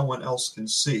that no one else can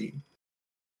see.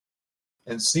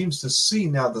 And seems to see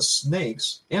now the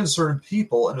snakes and certain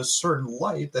people in a certain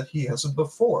light that he hasn't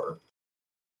before.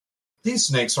 These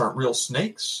snakes aren't real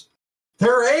snakes.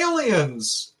 They're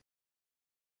aliens!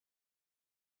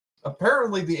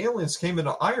 Apparently the aliens came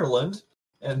into Ireland,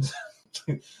 and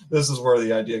this is where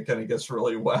the idea kind of gets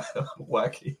really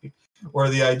wacky. Where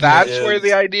the idea where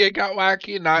the idea got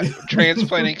wacky, not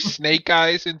transplanting snake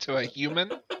eyes into a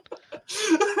human.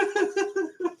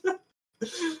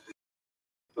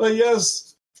 But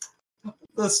yes,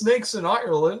 the snakes in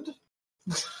Ireland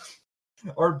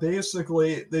are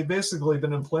they've basically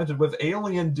been implanted with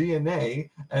alien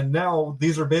DNA, and now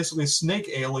these are basically snake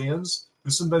aliens who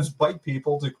sometimes bite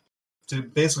people to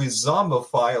basically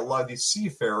zombify a lot of these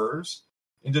seafarers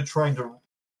into trying to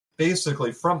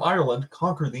basically, from Ireland,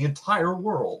 conquer the entire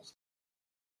world.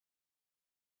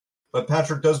 But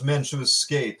Patrick does manage to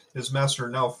escape, his master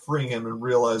now freeing him and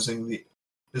realizing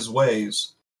his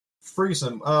ways. Frees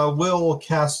him. Will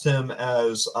cast him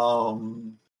as, I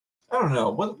don't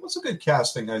know, what's a good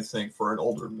casting, I think, for an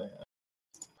older man?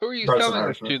 Who are you selling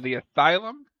this to, the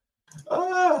Asylum?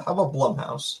 How about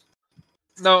Blumhouse?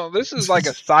 No, this is like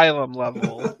Asylum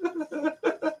level.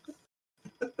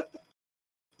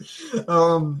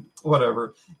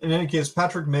 Whatever. In any case,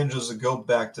 Patrick manages to go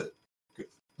back to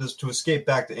escape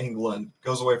back to England,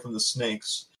 goes away from the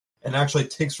snakes, and actually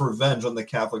takes revenge on the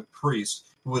Catholic priest,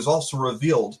 who is also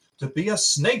revealed to be a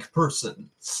snake person.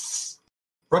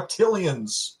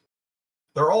 Reptilians.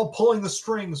 They're all pulling the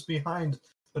strings behind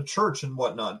the church and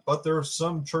whatnot, but there are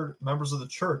some members of the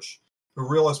church who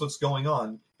realize what's going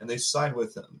on, and they side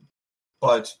with him.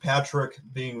 But Patrick,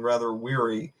 being rather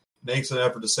weary, makes an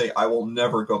effort to say, I will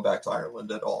never go back to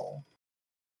Ireland at all.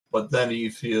 But then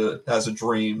he has a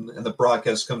dream, and the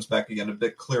broadcast comes back again a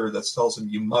bit clearer that tells him,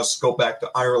 you must go back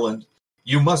to Ireland.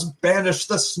 You must banish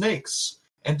the snakes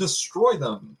and destroy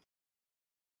them.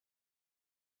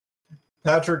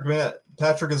 Patrick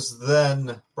is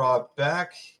then brought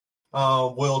back.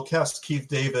 Will cast Keith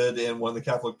David in one of the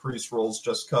Catholic priest roles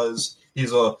just because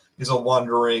he's a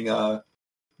wandering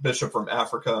bishop from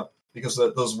Africa, because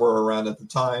those were around at the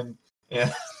time,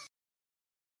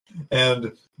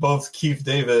 and both Keith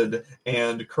David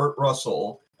and Kurt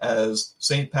Russell as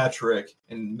St. Patrick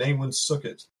and Maewyn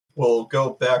Succat will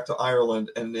go back to Ireland,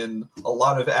 and in a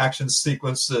lot of action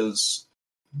sequences,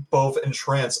 both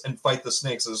entrance and fight the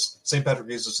snakes as St. Patrick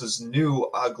uses his new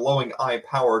glowing eye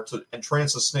power to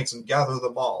entrance the snakes and gather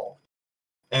them all.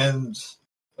 And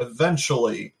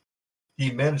eventually,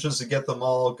 he manages to get them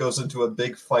all, goes into a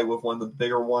big fight with one of the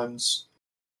bigger ones,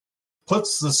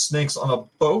 puts the snakes on a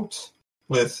boat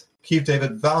with Keith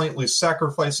David valiantly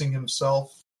sacrificing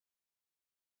himself.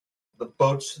 The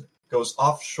boat goes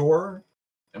offshore,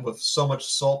 and with so much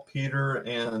saltpeter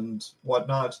and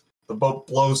whatnot, the boat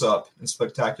blows up in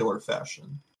spectacular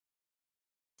fashion.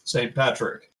 St.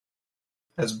 Patrick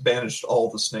has banished all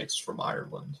the snakes from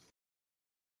Ireland.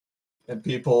 And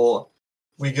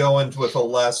we go into with a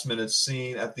last-minute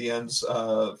scene at the end,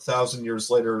 1,000 years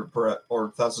later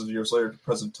to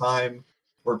present time.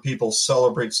 where people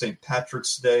celebrate St.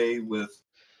 Patrick's Day with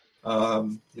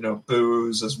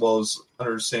booze, as well as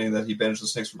understanding that he banished the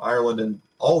snakes from Ireland and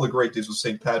all the great deeds with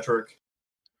St. Patrick.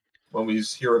 When we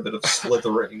hear a bit of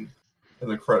slithering in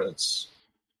the credits,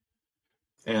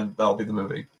 and that'll be the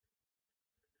movie.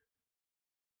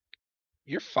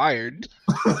 You're fired.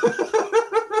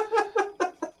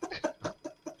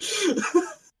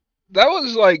 That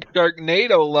was like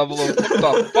Sharknado level of what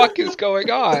the fuck is going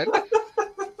on.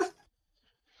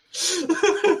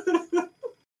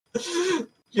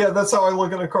 Yeah, that's how I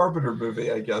look at a Carpenter movie,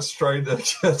 I guess, trying to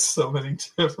get so many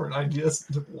different ideas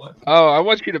into one. Oh, I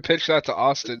want you to pitch that to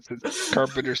Austin, since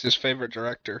Carpenter's his favorite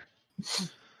director.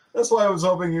 That's why I was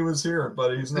hoping he was here,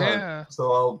 but he's not. Yeah.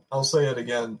 So I'll say it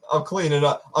again. I'll clean it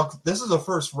up. This is a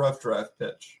first rough draft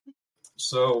pitch.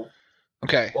 So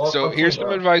okay, well, so here's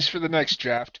some advice for the next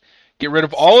draft. Get rid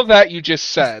of all of that you just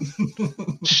said.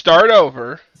 Start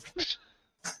over.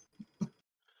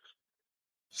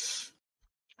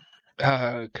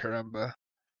 Caramba.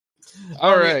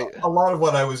 All right. A lot of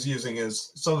what I was using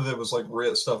is some of it was like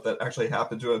real stuff that actually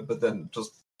happened to it, but then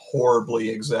just horribly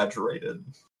exaggerated.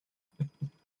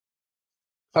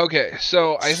 Okay,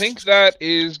 so I think that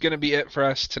is going to be it for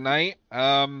us tonight.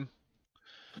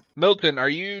 Milton, are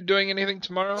you doing anything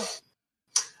tomorrow?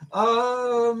 I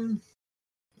don't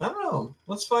know.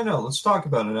 Let's find out. Let's talk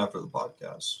about it after the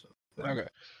podcast. Okay.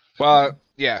 Well,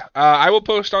 yeah. I will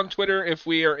post on Twitter if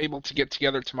we are able to get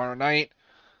together tomorrow night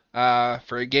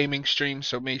for a gaming stream.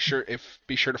 So be sure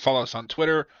to follow us on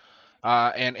Twitter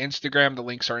and Instagram. The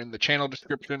links are in the channel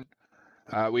description.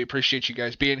 We appreciate you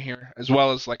guys being here, as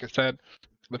well as, like I said,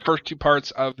 the first two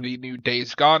parts of the new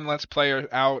Days Gone Let's Play are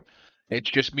out. It's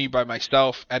just me by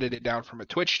myself, edited down from a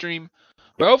Twitch stream.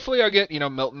 But hopefully I'll get,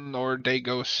 Milton or Day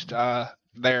Ghost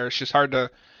there. It's just hard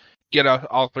to get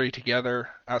all three together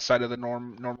outside of the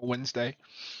normal Wednesday.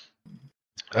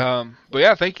 But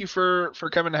yeah, thank you for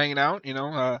coming and hanging out.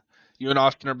 You and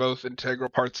Austin are both integral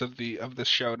parts of this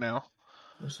show now.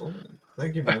 Absolutely.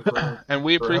 Thank you, man. And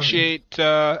we appreciate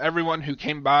everyone who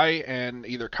came by and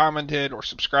either commented or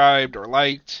subscribed or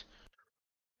liked.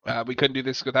 We couldn't do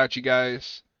this without you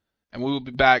guys. And we will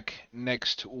be back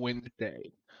next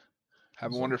Wednesday.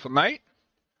 Have a wonderful night.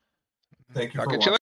 Thank you Talk for to you later.